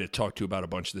perfect guy to talk to about a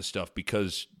bunch of this stuff,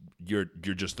 because you're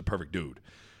just the perfect dude.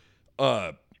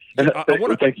 I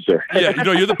thank you, sir. Yeah,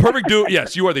 you're the perfect dude.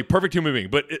 Yes, you are the perfect human being.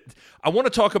 But I want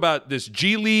to talk about this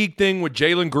G League thing with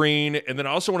Jalen Green, and then I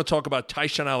also want to talk about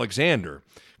Tyshawn Alexander,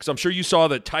 because I'm sure you saw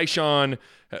that Tyshawn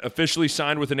officially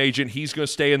signed with an agent. He's going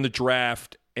to stay in the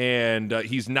draft, and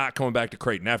he's not coming back to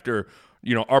Creighton after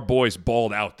our boys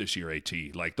balled out this year. At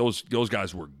like those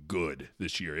guys were good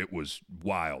this year. It was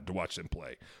wild to watch them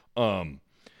play.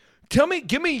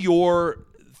 Give me your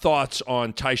thoughts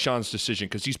on Tyshawn's decision,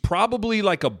 because he's probably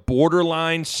like a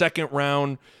borderline second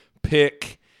round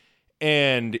pick,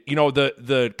 and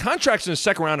the contracts in the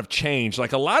second round have changed.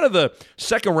 Like, a lot of the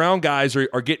second round guys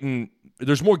are getting,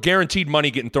 there's more guaranteed money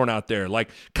getting thrown out there.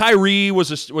 Like Kyrie was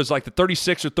like the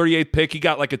 36th or 38th pick. He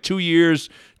got like a 2 years,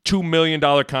 $2 million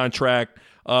contract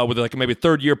with like maybe a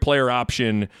third-year player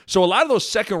option. So a lot of those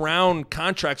second round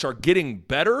contracts are getting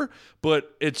better,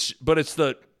 but it's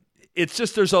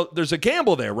just there's a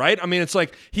gamble there, right? I mean, it's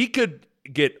like he could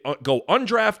go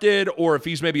undrafted, or if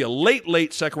he's maybe a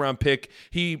late second round pick,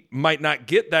 he might not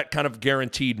get that kind of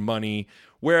guaranteed money.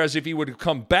 Whereas if he would have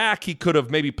come back, he could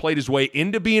have maybe played his way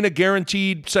into being a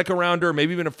guaranteed second rounder,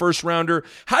 maybe even a first rounder.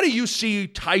 How do you see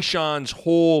Tyshawn's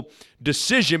whole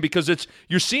decision? Because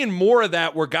you're seeing more of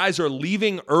that where guys are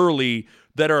leaving early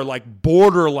that are like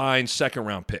borderline second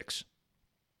round picks.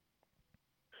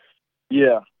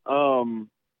 Yeah.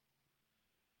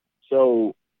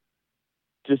 So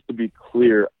just to be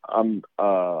clear, I'm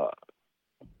the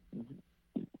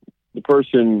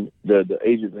person, the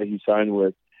agent that he signed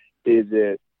with, is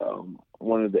it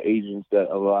one of the agents that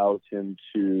allows him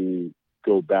to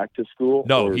go back to school?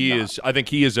 No, he is. I think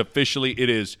he is officially.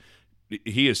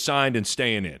 He is signed and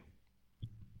staying in.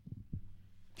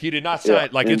 He did not sign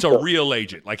it's a real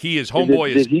agent. Like, he is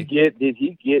homeboy. Did he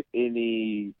get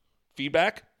any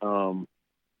feedback?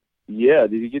 Yeah,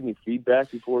 did he get any feedback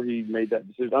before he made that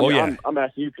decision? I'm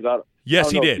asking you because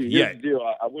Yes, he did. Here's the deal.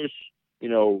 I wish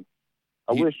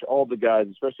wish all the guys,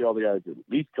 especially all the guys at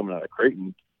least coming out of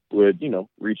Creighton, would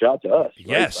reach out to us.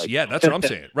 Yes, right? yeah, that's what I'm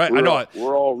saying. Right, I know.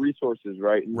 We're all resources,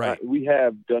 right? And right. We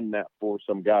have done that for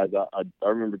some guys. I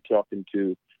remember talking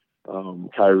to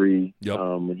Kyrie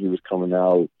when he was coming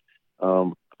out.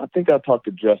 I think I talked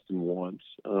to Justin once.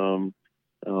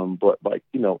 But like,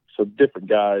 so different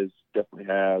guys definitely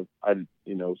have,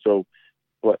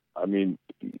 but I mean,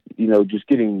 just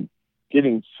getting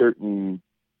certain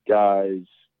guys,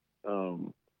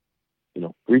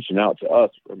 reaching out to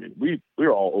us. I mean,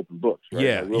 we're all open books, right?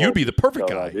 Yeah, Like, you'd be the perfect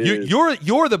guy.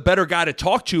 You're the better guy to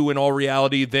talk to in all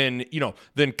reality than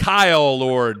Kyle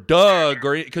or Doug,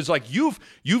 or because like you've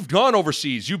gone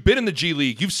overseas, you've been in the G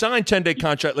League, you've signed 10-day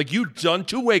contract, like you've done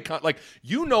two-way like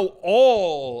you know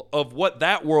all of what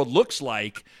that world looks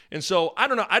like, and so I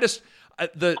don't know. I just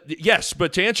yes,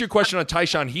 but to answer your question on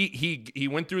Tyshawn, he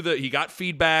went through he got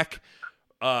feedback.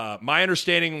 My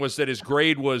understanding was that his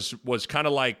grade was kind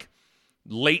of like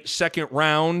late second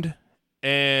round,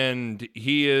 and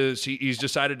he's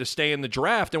decided to stay in the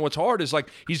draft. And what's hard is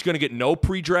like he's going to get no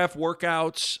pre-draft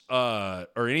workouts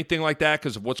or anything like that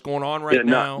because of what's going on right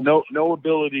now. No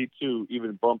ability to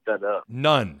even bump that up.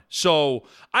 None. So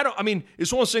I mean,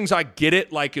 it's one of those things. I get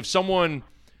it. Like if someone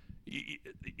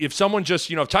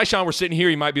just if Tyshawn were sitting here,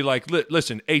 he might be like,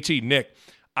 listen, AT Nick,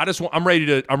 I'm ready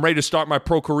to start my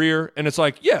pro career, and it's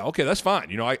like, yeah, okay, that's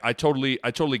fine. I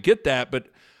totally get that, but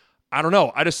I don't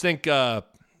know. I just think how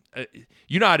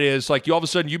it is. Like all of a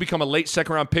sudden you become a late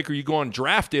second round pick, or you go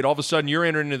undrafted. All of a sudden you're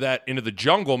entering into the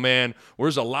jungle, man. Where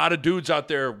there's a lot of dudes out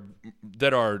there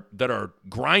that are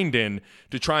grinding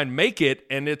to try and make it,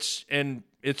 and it's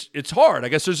hard. I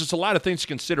guess there's just a lot of things to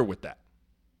consider with that.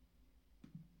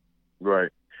 Right.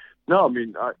 No, I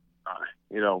mean,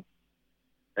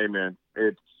 hey man,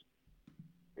 it's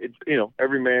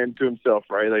every man to himself,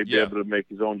 right? Like be able to make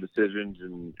his own decisions,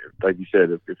 and like you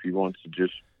said, if he wants to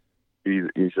just he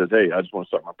says, hey, I just want to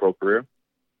start my pro career.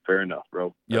 Fair enough,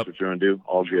 bro. That's what you're gonna do.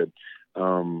 All good.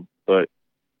 But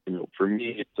for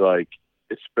me, it's like,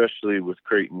 especially with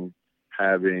Creighton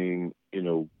having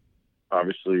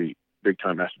obviously big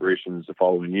time aspirations the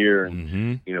following year,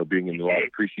 and being in a lot of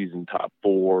preseason top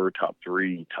 4, top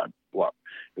 3, top what?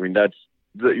 I mean, that's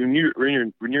when you're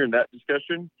in that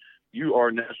discussion, you are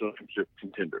a national championship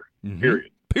contender.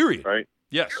 Period. Right?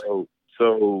 Yes.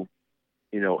 So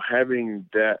having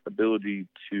that ability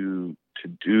to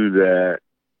do that,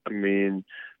 I mean,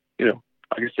 like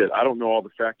I said, I don't know all the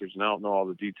factors and I don't know all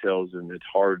the details, and it's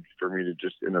hard for me to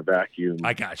just in a vacuum.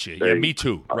 I got you. Yeah, me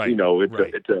too. Right.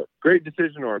 It's a great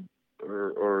decision or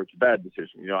it's a bad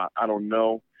decision. I don't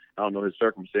know. I don't know his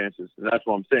circumstances, and that's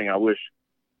what I'm saying. I wish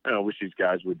these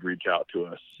guys would reach out to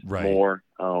us more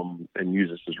and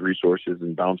use us as resources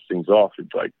and bounce things off.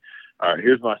 It's like, all right,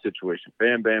 here's my situation.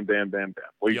 Bam, bam, bam, bam, bam.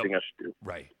 What do you think I should do?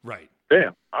 Right.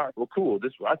 Bam. All right, well, cool. This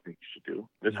is what I think you should do.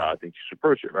 This is how I think you should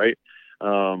approach it, right?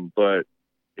 But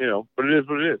it is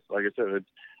what it is. Like I said,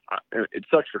 it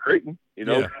sucks for Creighton,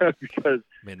 because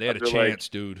man, they had a chance,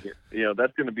 dude.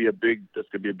 That's going to be a big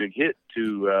hit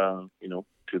to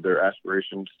to their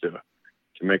aspirations to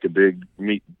make a big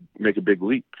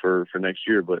leap for next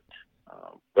year. But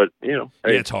hey,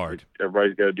 it's hard.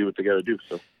 Everybody's got to do what they got to do.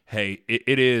 So hey,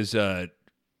 it is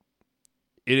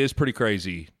pretty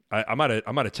crazy. I might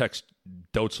have text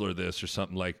Dotzler this or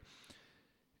something like,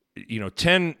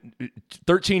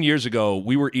 13 years ago,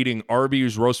 we were eating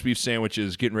Arby's roast beef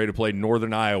sandwiches, getting ready to play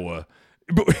Northern Iowa,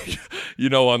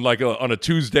 on a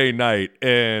Tuesday night.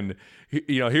 And,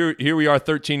 here we are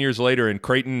 13 years later, and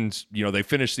Creighton's, they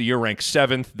finished the year ranked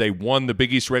 7th. They won the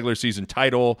Big East regular season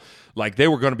title. Like, they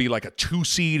were going to be like a 2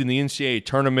 seed in the NCAA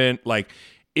tournament. Like,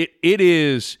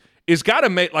 it's got to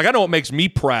make, like, I know it makes me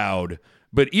proud,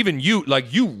 but even you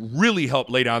really helped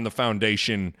lay down the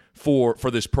foundation for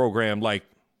this program. Like,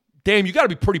 damn, you got to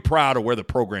be pretty proud of where the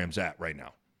program's at right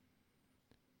now.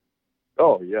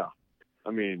 Oh, yeah.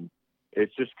 I mean,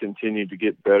 it's just continued to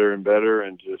get better and better,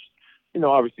 and just,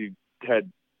 obviously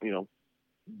had,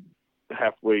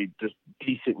 halfway just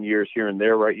decent years here and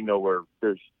there, right? Where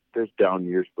there's down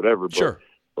years, whatever. But, sure.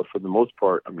 But for the most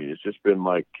part, I mean, it's just been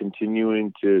like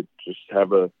continuing to just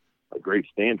have a great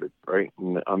standard, right?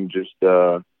 And I'm just,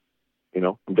 I'm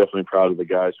definitely proud of the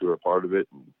guys who are a part of it,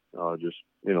 and just,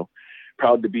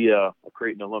 proud to be a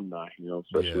Creighton alumni,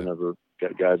 especially whenever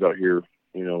got guys out here,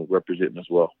 representing as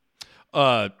well.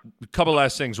 A couple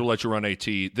last things. We'll let you run AT.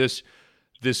 This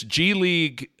G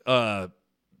League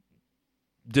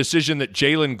decision that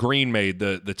Jalen Green made,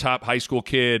 the top high school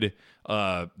kid,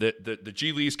 the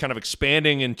G League's kind of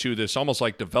expanding into this almost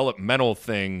like developmental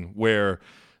thing where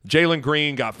Jalen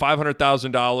Green got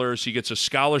 $500,000. He gets a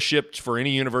scholarship for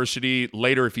any university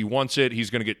later if he wants it.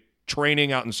 He's going to get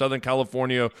training out in Southern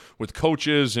California with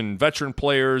coaches and veteran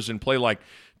players and play like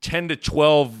 10 to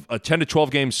 12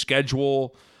 game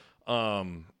schedule.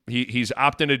 He's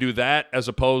opting to do that as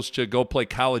opposed to go play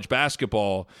college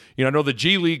basketball. I know the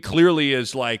G League clearly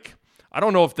is like, I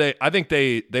don't know if I think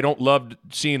they don't love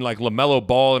seeing like LaMelo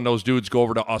Ball and those dudes go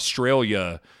over to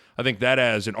Australia. I think that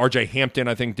and RJ Hampton,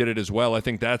 I think, did it as well. I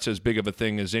think that's as big of a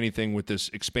thing as anything with this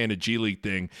expanded G League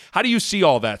thing. How do you see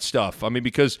all that stuff? I mean,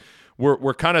 because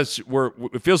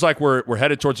it feels like we're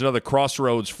headed towards another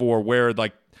crossroads for where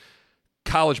like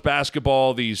college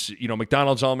basketball, these,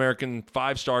 McDonald's All-American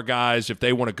 5-star guys, if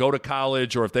they want to go to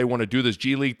college or if they want to do this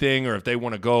G League thing or if they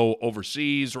want to go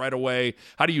overseas right away.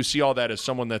 How do you see all that as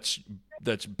someone that's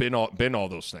been all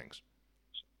those things?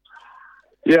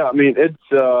 Yeah, I mean, it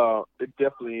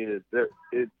definitely is.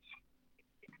 It's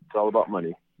all about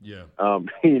money. Yeah.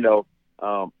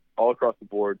 All across the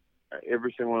board,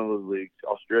 every single one of those leagues,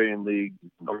 Australian leagues,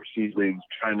 overseas leagues,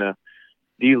 China,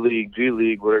 D-League,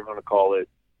 G-League, whatever you want to call it,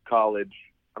 college.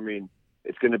 I mean,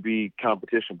 it's going to be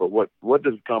competition, but what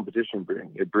does competition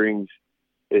bring? It brings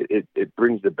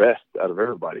the best out of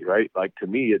everybody, right? Like, to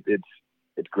me,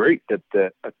 it's great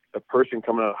that a person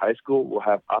coming out of high school will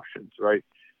have options, right?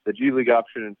 The G League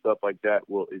option and stuff like that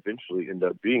will eventually end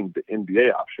up being the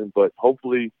NBA option, but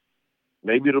hopefully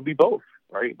maybe it'll be both,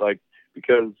 right? Like,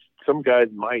 because some guys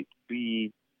might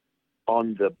be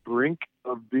on the brink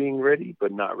of being ready,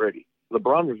 but not ready.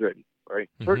 LeBron was ready, right?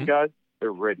 Mm-hmm. Certain guys,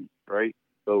 they're ready, right?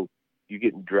 So you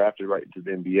getting drafted right into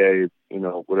the NBA,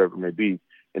 whatever it may be.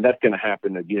 And that's going to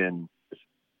happen again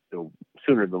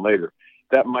sooner than later.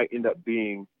 That might end up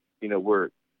being,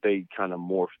 where they kind of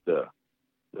morph the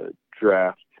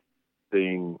draft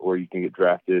thing, or you can get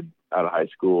drafted out of high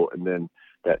school. And then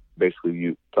that basically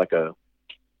it's like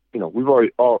we've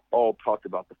already all talked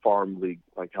about the farm league,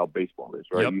 like how baseball is,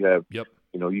 right? Yep. You have, Yep.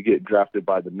 You get drafted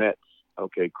by the Mets.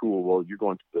 Okay, cool. Well, you're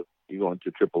going to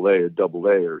AAA or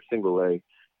AA or single A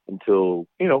until,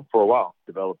 for a while,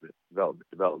 development.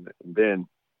 And then,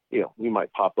 we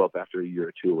might pop up after a year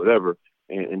or two or whatever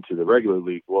and into the regular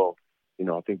league. Well,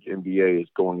 I think the NBA is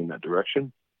going in that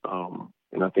direction.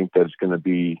 And I think that it's going to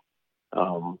be,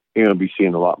 you're going to be seeing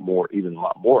even a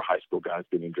lot more high school guys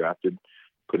getting drafted,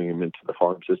 putting them into the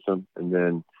farm system, and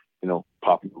then,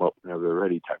 popping them up whenever they're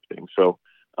ready type thing. So,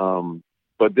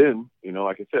 but then,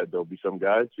 like I said, there'll be some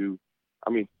guys who, I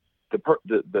mean, the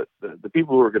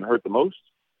people who are going to hurt the most,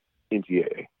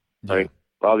 NCAA, right?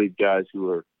 A lot of these guys who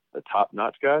are the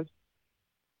top-notch guys,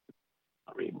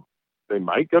 I mean, they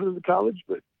might go to the college,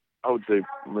 but I would say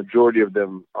the majority of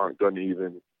them aren't going to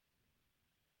even,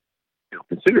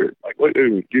 consider it. Like, what,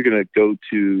 you're going to go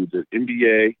to the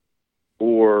NBA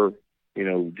or,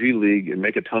 G League and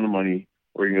make a ton of money,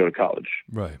 or you can go to college.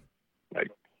 Right. Like,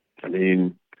 I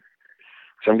mean,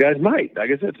 some guys might. Like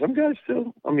I said, some guys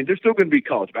still, there's still going to be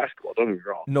college basketball. Don't get me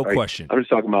wrong. No right? question. I'm just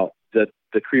talking about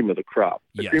the cream of the crop.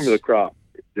 The cream of the crop,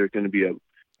 there's going to be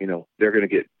they're going to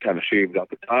get kind of shaved off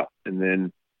the top, and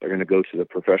then they're going to go to the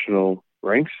professional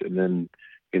ranks, and then,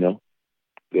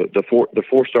 the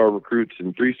 4-star recruits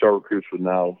and 3-star recruits would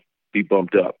now be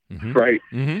bumped up, right,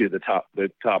 to the top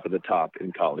of the top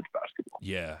in college basketball.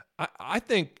 Yeah, I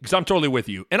think, because I'm totally with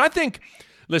you, and I think.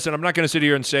 Listen, I'm not going to sit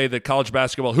here and say that college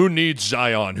basketball, who needs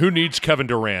Zion? Who needs Kevin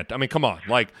Durant? I mean, come on.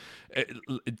 Like,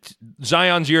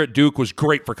 Zion's year at Duke was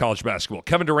great for college basketball.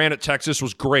 Kevin Durant at Texas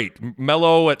was great.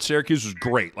 Melo at Syracuse was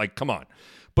great. Like, come on.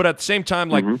 But at the same time,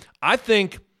 like, I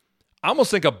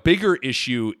almost think a bigger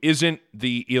issue isn't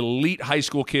the elite high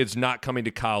school kids not coming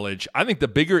to college. I think the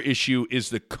bigger issue is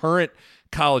the current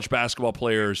college basketball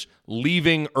players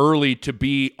leaving early to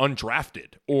be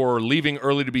undrafted or leaving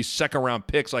early to be second-round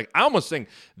picks. Like, I almost think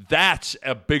that's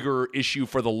a bigger issue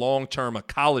for the long term of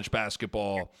college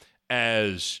basketball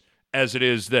as it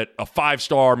is that a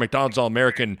 5-star McDonald's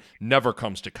All-American never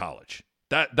comes to college.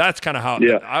 That's kind of how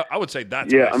I would say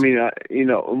that's. Yeah, I mean,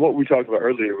 what we talked about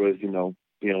earlier was,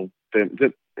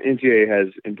 the NCAA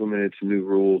has implemented some new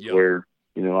rules where,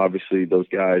 obviously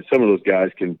some of those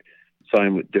guys can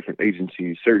sign with different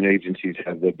agencies. Certain agencies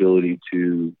have the ability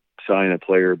to sign a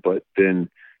player, but then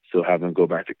still have them go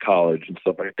back to college and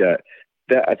stuff like that.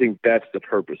 I think that's the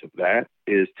purpose of that,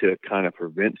 is to kind of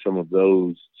prevent some of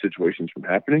those situations from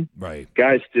happening. Right.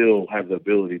 Guys still have the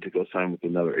ability to go sign with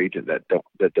another agent that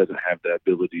doesn't have the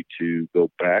ability to go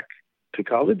back to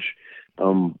college.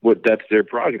 That's their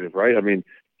prerogative, right? I mean,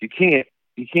 you can't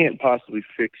possibly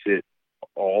fix it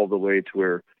all the way to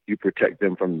where you protect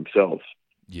them from themselves.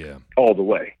 Yeah. All the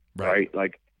way. Right.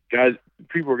 Like, guys,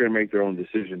 people are going to make their own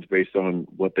decisions based on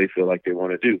what they feel like they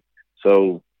want to do.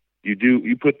 So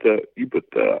you put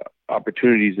the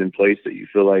opportunities in place that you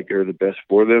feel like are the best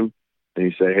for them. And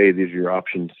you say, hey, these are your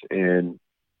options. And,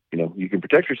 you can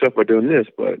protect yourself by doing this,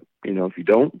 but, if you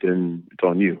don't, then it's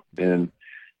on you. And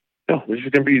there's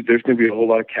going to be a whole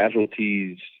lot of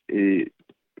casualties,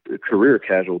 career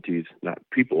casualties, not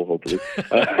people, hopefully,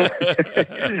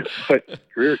 but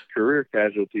career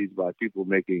casualties by people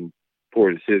making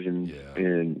poor decisions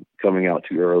and coming out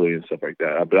too early and stuff like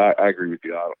that. But I agree with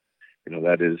you.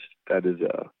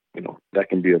 That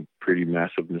can be a pretty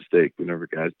massive mistake whenever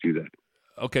guys do that.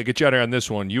 Okay, get you out here on this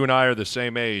one. You and I are the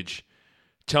same age.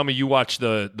 Tell me you watched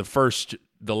the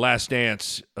Last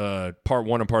Dance, part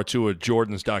 1 and part 2 of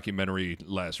Jordan's documentary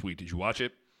last week. Did you watch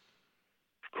it?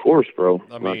 Of course, bro.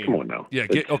 I mean, come on now. Yeah,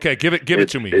 give it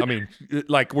to me. I mean,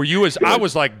 like, were you I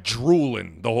was like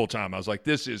drooling the whole time. I was like,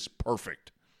 this is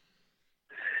perfect.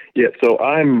 Yeah, so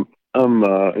I'm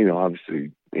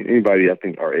obviously anybody I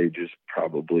think our age is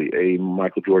probably a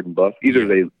Michael Jordan buff. Either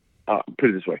they put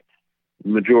it this way.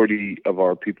 Majority of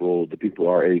the people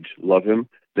our age love him.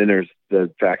 Then there's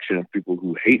the faction of people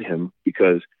who hate him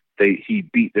because he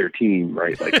beat their team,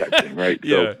 right? Like that thing, right?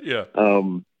 Yeah.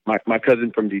 My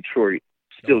cousin from Detroit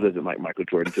still doesn't like Michael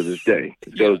Jordan to this day.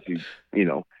 It shows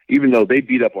even though they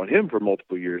beat up on him for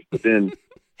multiple years, but then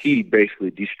he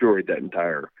basically destroyed that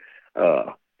entire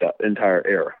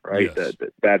era, right? Yes.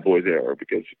 The Bad Boys era,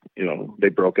 because they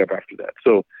broke up after that.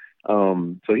 So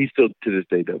he still to this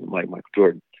day doesn't like Michael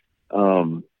Jordan.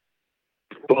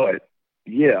 But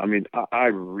yeah, I mean,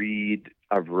 I've read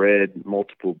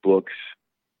multiple books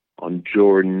on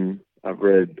Jordan. I've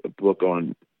read a book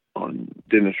on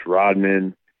Dennis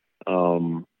Rodman.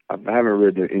 I haven't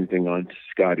read anything on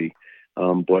Scotty,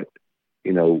 but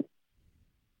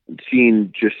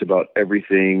seen just about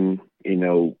everything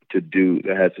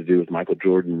that has to do with Michael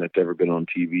Jordan that's ever been on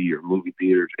TV or movie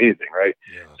theaters, anything, right?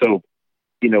 Yeah. So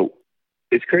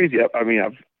it's crazy. I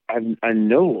mean, I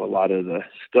know a lot of the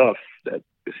stuff that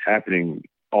is happening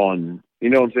on, you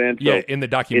know what I'm saying? Yeah, so in the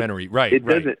documentary, right? It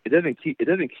doesn't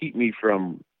keep me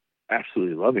from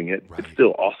absolutely loving it. Right. It's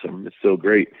still awesome. It's still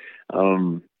great.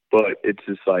 But it's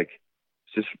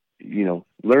just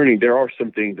learning. There are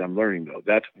some things I'm learning though.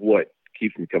 That's what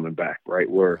keeps me coming back, right?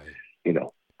 Where,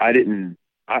 I didn't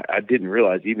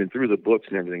realize, even through the books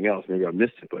and everything else, maybe I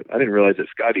missed it, but I didn't realize that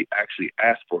Scotty actually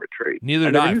asked for a trade.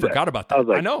 Neither did I. Forgot about that. I was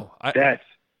like, I know. That's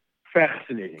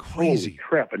fascinating. Crazy. Holy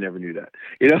crap, I never knew that.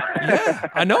 Yeah,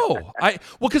 I know.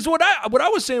 Because what I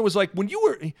was saying was, like, when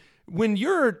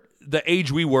you're the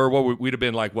age we were, we'd have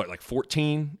been like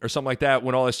 14 or something like that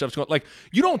when all this stuff's going. Like,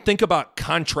 you don't think about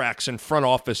contracts and front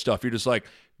office stuff. You're just like,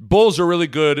 Bulls are really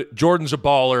good. Jordan's a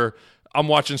baller. I'm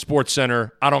watching Sports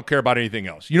Center. I don't care about anything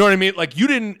else. You know what I mean? Like, you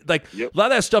didn't like Yep. A lot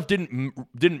of that stuff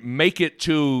didn't make it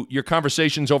to your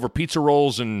conversations over pizza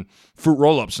rolls and fruit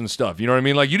roll-ups and stuff. You know what I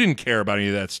mean? Like, you didn't care about any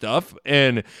of that stuff.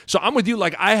 And so I'm with you.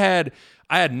 Like, I'd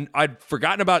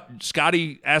forgotten about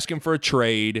Scotty asking for a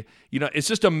trade. It's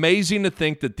just amazing to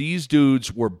think that these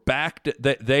dudes were back,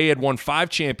 that they had won 5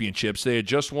 championships. They had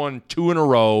just won 2 in a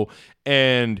row.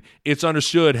 And it's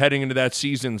understood heading into that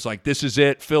season. It's like, this is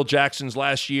it. Phil Jackson's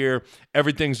last year.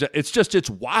 It's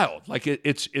wild. Like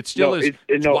it's still is.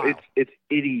 It's wild. It's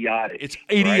idiotic. It's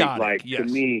idiotic. Right? Like, yes. to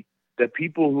me, the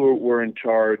people who were in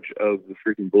charge of the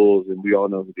freaking Bulls, and we all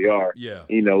know who they are. Yeah.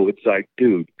 It's like,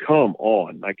 dude, come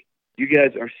on. Like, you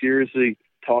guys are seriously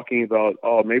talking about,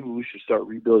 maybe we should start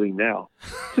rebuilding now.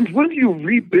 Since when do you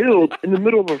rebuild in the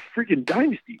middle of a freaking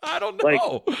dynasty? I don't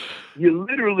know. Like, you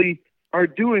literally are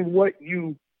doing what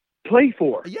you play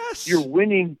for. Yes. You're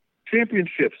winning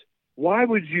championships. Why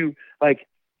would you, like,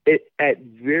 at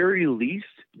very least,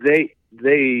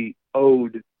 they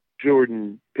owed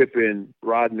Jordan, Pippen,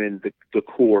 Rodman, the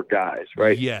core guys,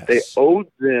 right? Yes. They owed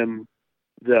them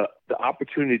the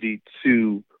opportunity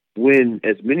to win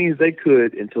as many as they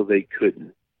could until they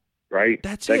couldn't, right?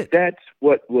 That's like, it. That's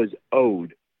what was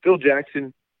owed. Phil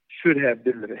Jackson should have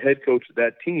been the head coach of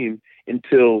that team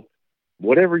until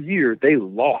whatever year they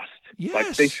lost.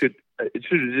 Yes. Like, it should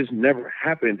have just never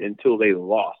happened until they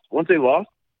lost. Once they lost,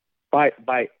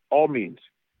 by all means,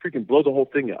 freaking blow the whole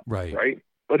thing up. Right. Right?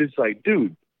 But it's like,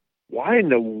 dude, why in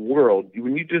the world,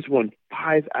 when you just won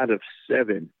 5 out of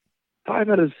 7,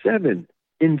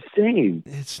 insane.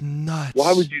 It's nuts.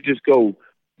 Why would you just go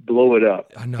blow it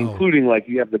up? I know. Including, like,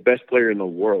 you have the best player in the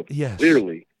world. Yes.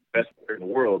 Clearly, best player in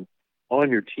the world on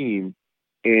your team.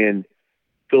 And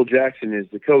Phil Jackson is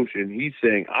the coach, and he's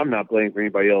saying, I'm not playing for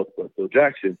anybody else but Phil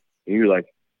Jackson. And you're like,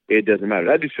 it doesn't matter.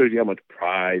 That just shows you how much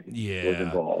pride was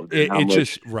involved. And how much,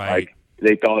 just right. Like,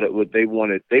 they thought it would. They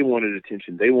wanted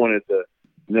attention. They wanted the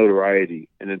notoriety.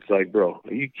 And it's like, bro,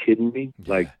 are you kidding me?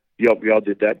 Yeah. Like, y'all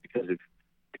did that because of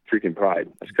freaking pride.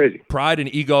 That's crazy. Pride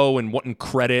and ego and wanting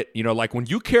credit. Like, when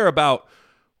you care about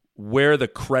where the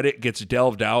credit gets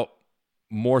delved out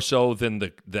more so than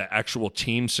the actual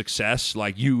team success,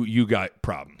 like, you got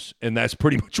problems. And that's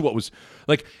pretty much what was,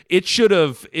 like,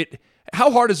 how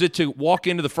hard is it to walk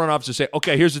into the front office and say,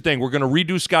 okay, here's the thing. We're going to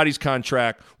redo Scotty's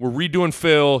contract. We're redoing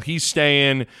Phil. He's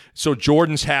staying. So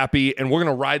Jordan's happy. And we're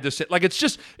going to ride this. Like, it's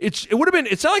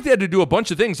not like they had to do a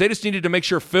bunch of things. They just needed to make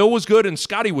sure Phil was good and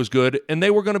Scotty was good, and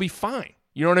they were going to be fine.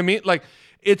 You know what I mean? Like,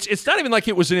 it's not even like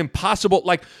it was an impossible,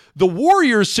 like the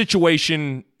Warriors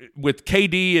situation with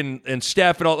KD and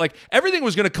Steph and all, like everything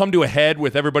was going to come to a head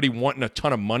with everybody wanting a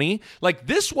ton of money. Like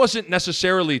this wasn't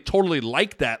necessarily totally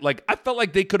like that. Like I felt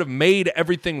like they could have made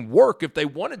everything work if they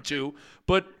wanted to,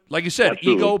 but like you said,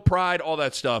 Absolutely. ego, pride, all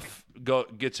that stuff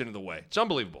gets into the way. It's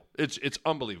unbelievable. It's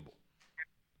unbelievable.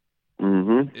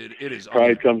 Mm-hmm. It is.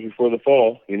 Pride comes before the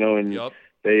fall, you know, and Yep.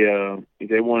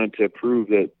 they wanted to prove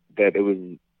that it was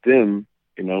them,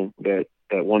 you know, that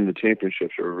won the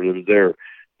championships or it was their.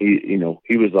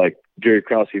 He was like Jerry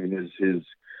Krause. Even his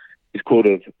quote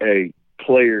of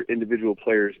individual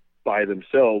players by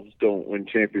themselves don't win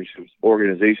championships.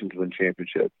 Organizations win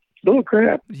championships. No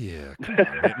crap. Yeah, come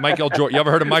on, man. Michael Jordan. You ever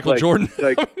heard of Michael Jordan?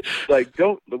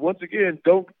 Don't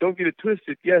get it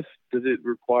twisted. Yes, does it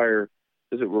require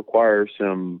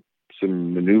some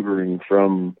maneuvering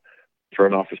from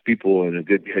front office people and a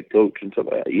good head coach and stuff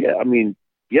like that? Yeah, I mean,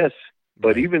 yes,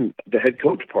 but even the head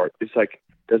coach part, it's like,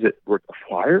 does it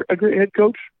require a great head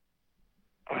coach?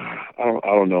 I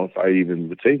don't know if I even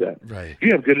would say that. Right. If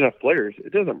you have good enough players,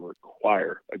 it doesn't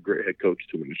require a great head coach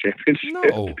to win a championship.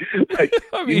 No. Like,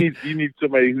 I mean, you need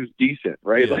somebody who's decent,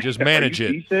 right? Yeah, like, just manage are you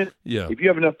it. Decent? Yeah. If you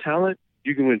have enough talent,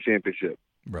 you can win a championship,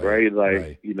 right?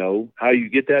 Like, you know, how you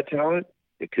get that talent,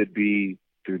 it could be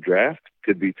through draft,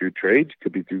 could be through trades,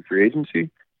 could be through free agency.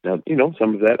 Now, you know,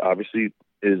 some of that obviously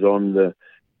is on the,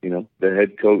 you know, the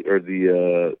head coach or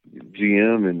the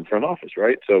GM and front office,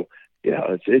 right? So,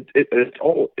 yeah, it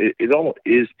all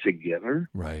is together,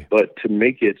 right? But to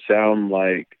make it sound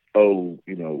like, oh,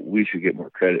 you know, we should get more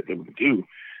credit than we do,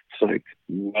 it's like,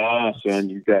 nah, son,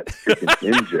 you got freaking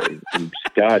MJ and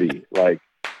Scotty, like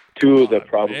two of the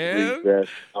probably best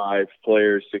 6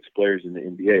 players in the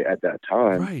NBA at that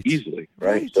time, easily,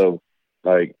 right? So,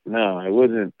 like, no, it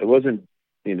wasn't,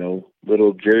 you know,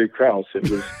 little Jerry Krause. It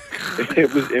was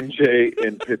MJ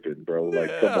and Pippen, bro.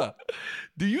 Like, come on.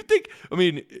 Do you think? I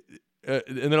mean. And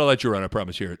then I'll let you run, I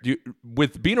promise here.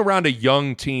 With being around a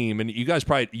young team, and you guys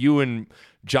probably, you and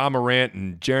John Morant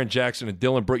and Jaren Jackson and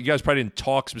Dylan Brooks, you guys probably didn't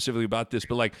talk specifically about this,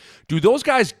 but like, do those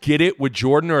guys get it with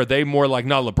Jordan, or are they more like,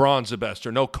 no, LeBron's the best,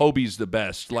 or no, Kobe's the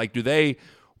best? Like, do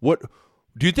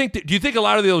you think a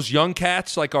lot of those young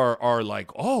cats like are like,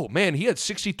 oh man, he had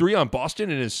 63 on Boston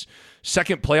in his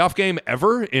second playoff game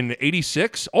ever in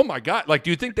 '86? Oh my God! Like, do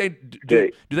you think they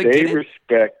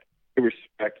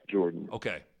respect Jordan?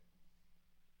 Okay.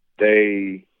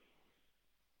 They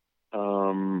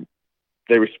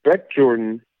respect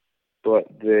Jordan, but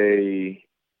they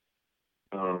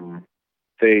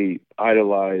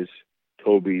idolize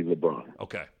Kobe, LeBron.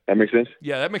 Okay, that makes sense.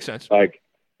 Yeah, that makes sense. Like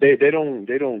they don't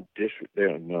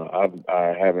know.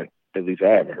 I haven't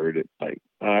heard it. Like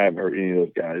I haven't heard any of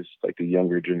those guys, like the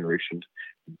younger generations,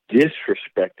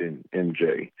 disrespecting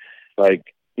MJ.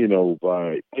 Like, you know,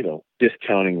 by, you know,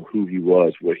 discounting who he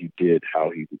was, what he did, how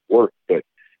he worked, but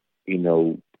you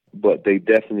know, but they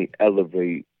definitely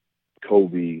elevate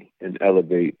Kobe and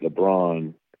elevate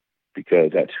LeBron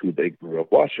because that's who they grew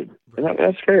up watching, and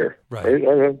that's fair,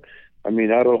 right? I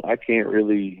mean, I can't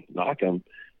really knock them.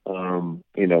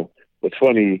 You know, what's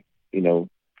funny, you know,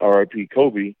 R.I.P.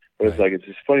 Kobe, but it's like, it's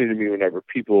just funny to me whenever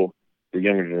people, the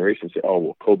younger generation, say, "Oh,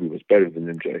 well, Kobe was better than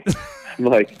MJ." I'm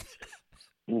like,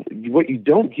 what you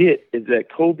don't get is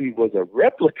that Kobe was a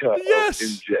replica of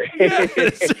MJ,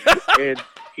 and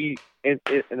he and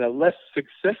a less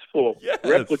successful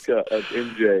replica of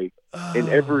MJ in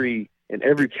every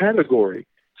category.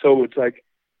 So it's like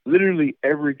literally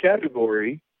every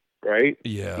category, right?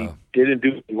 Yeah, he didn't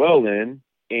do well in.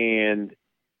 And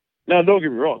now, don't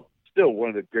get me wrong, still one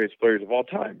of the greatest players of all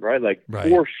time, right? Like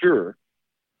for sure,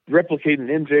 replicating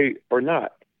MJ or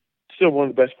not, still one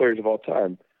of the best players of all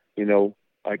time. You know,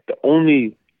 like the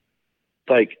only,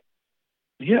 like,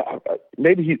 yeah,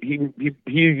 maybe he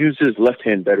used his left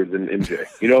hand better than MJ.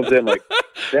 You know what I'm saying? Like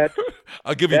that.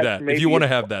 I'll give you that. If you want to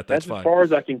have that, that's fine. As far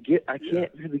as I can get. I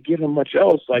can't really give him much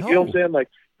else. Like, you know what I'm saying? Like,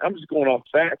 I'm just going off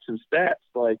facts and stats.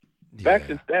 Like, facts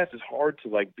and stats is hard to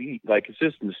like beat. Like, it's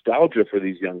just nostalgia for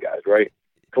these young guys, right?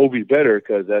 Kobe's better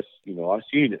because that's, you know, I've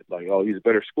seen it. Like, oh, he's a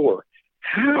better scorer.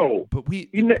 How? But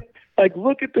like,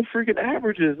 look at the freaking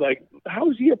averages. Like,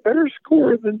 how is he a better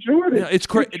scorer than Jordan? Yeah, it's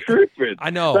crazy. I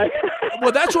know. Like,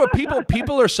 well, that's what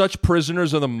people are such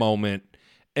prisoners of the moment,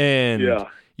 and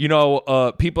you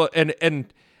know, people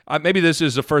and maybe this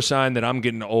is the first sign that I'm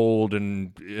getting old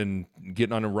and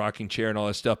getting on a rocking chair and all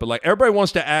that stuff. But like, everybody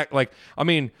wants to act like, I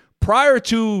mean, prior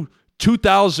to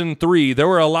 2003, there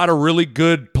were a lot of really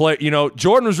good play. You know,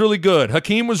 Jordan was really good.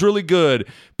 Hakeem was really good.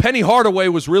 Penny Hardaway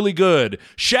was really good.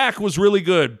 Shaq was really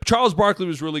good. Charles Barkley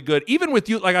was really good. Even with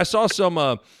you, like I saw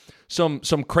some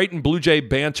some Creighton Blue Jay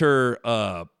banter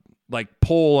like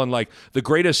poll on like the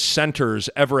greatest centers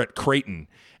ever at Creighton.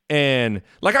 And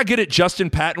like I get it, Justin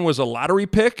Patton was a lottery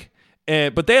pick,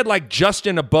 but they had like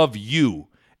Justin above you.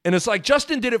 And it's like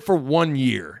Justin did it for 1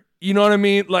 year. You know what I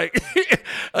mean? Like,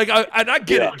 I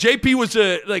get it. JP was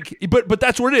but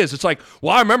that's what it is. It's like,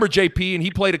 well, I remember JP and he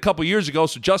played a couple years ago,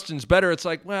 so Justin's better. It's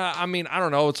like, well, I mean, I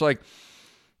don't know. It's like,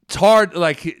 it's hard.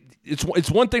 Like, it's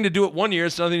one thing to do it 1 year.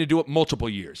 It's another thing to do it multiple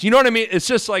years. You know what I mean? It's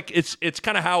just like, it's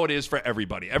kind of how it is for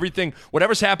everybody. Everything,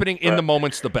 whatever's happening in the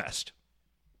moment's the best.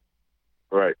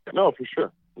 Right. No, for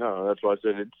sure. No, that's why I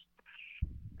said it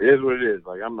is what it is.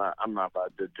 Like, I'm not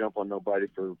about to jump on nobody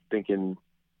for thinking,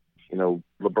 you know,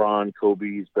 LeBron, Kobe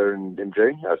is better than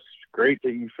MJ. That's great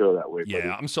that you feel that way. Yeah,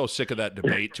 buddy. I'm so sick of that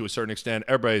debate to a certain extent.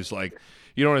 Everybody's like,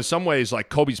 you know, in some ways, like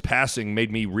Kobe's passing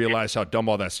made me realize how dumb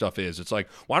all that stuff is. It's like,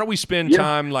 why don't we spend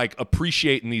time like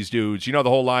appreciating these dudes? You know, the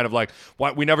whole line of like,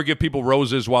 why we never give people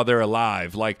roses while they're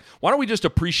alive. Like, why don't we just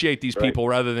appreciate these people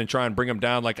rather than try and bring them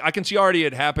down? Like, I can see already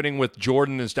it happening with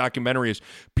Jordan and his documentary is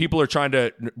people are trying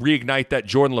to reignite that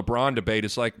Jordan-LeBron debate.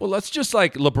 It's like, well, let's just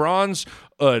like LeBron's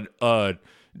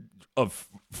a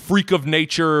freak of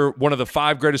nature, one of the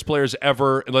 5 greatest players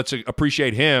ever. And let's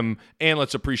appreciate him and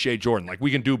let's appreciate Jordan. Like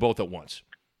we can do both at once.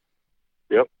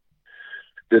 Yep.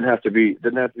 Didn't have to be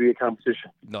a competition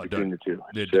between the two.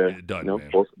 It doesn't, you know, man.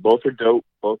 both are dope.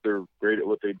 Both are great at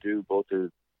what they do. Both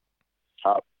are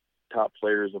top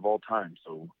players of all time.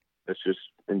 So let's just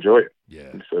enjoy it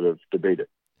instead of debate it.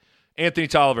 Anthony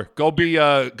Tolliver, go be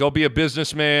a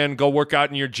businessman, go work out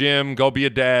in your gym, go be a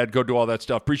dad, go do all that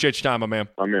stuff. Appreciate your time, my man.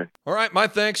 I'm in. All right, my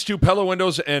thanks to Pella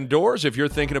Windows and Doors. If you're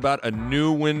thinking about a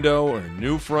new window or a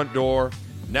new front door,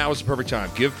 now is the perfect time.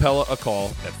 Give Pella a call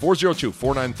at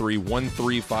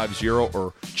 402-493-1350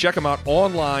 or check them out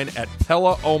online at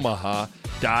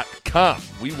PellaOmaha.com.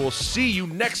 We will see you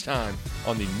next time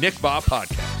on the Nick Bob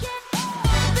Podcast.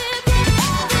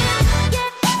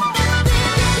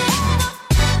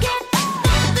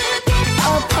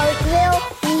 A Parkville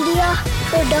Media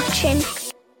Production.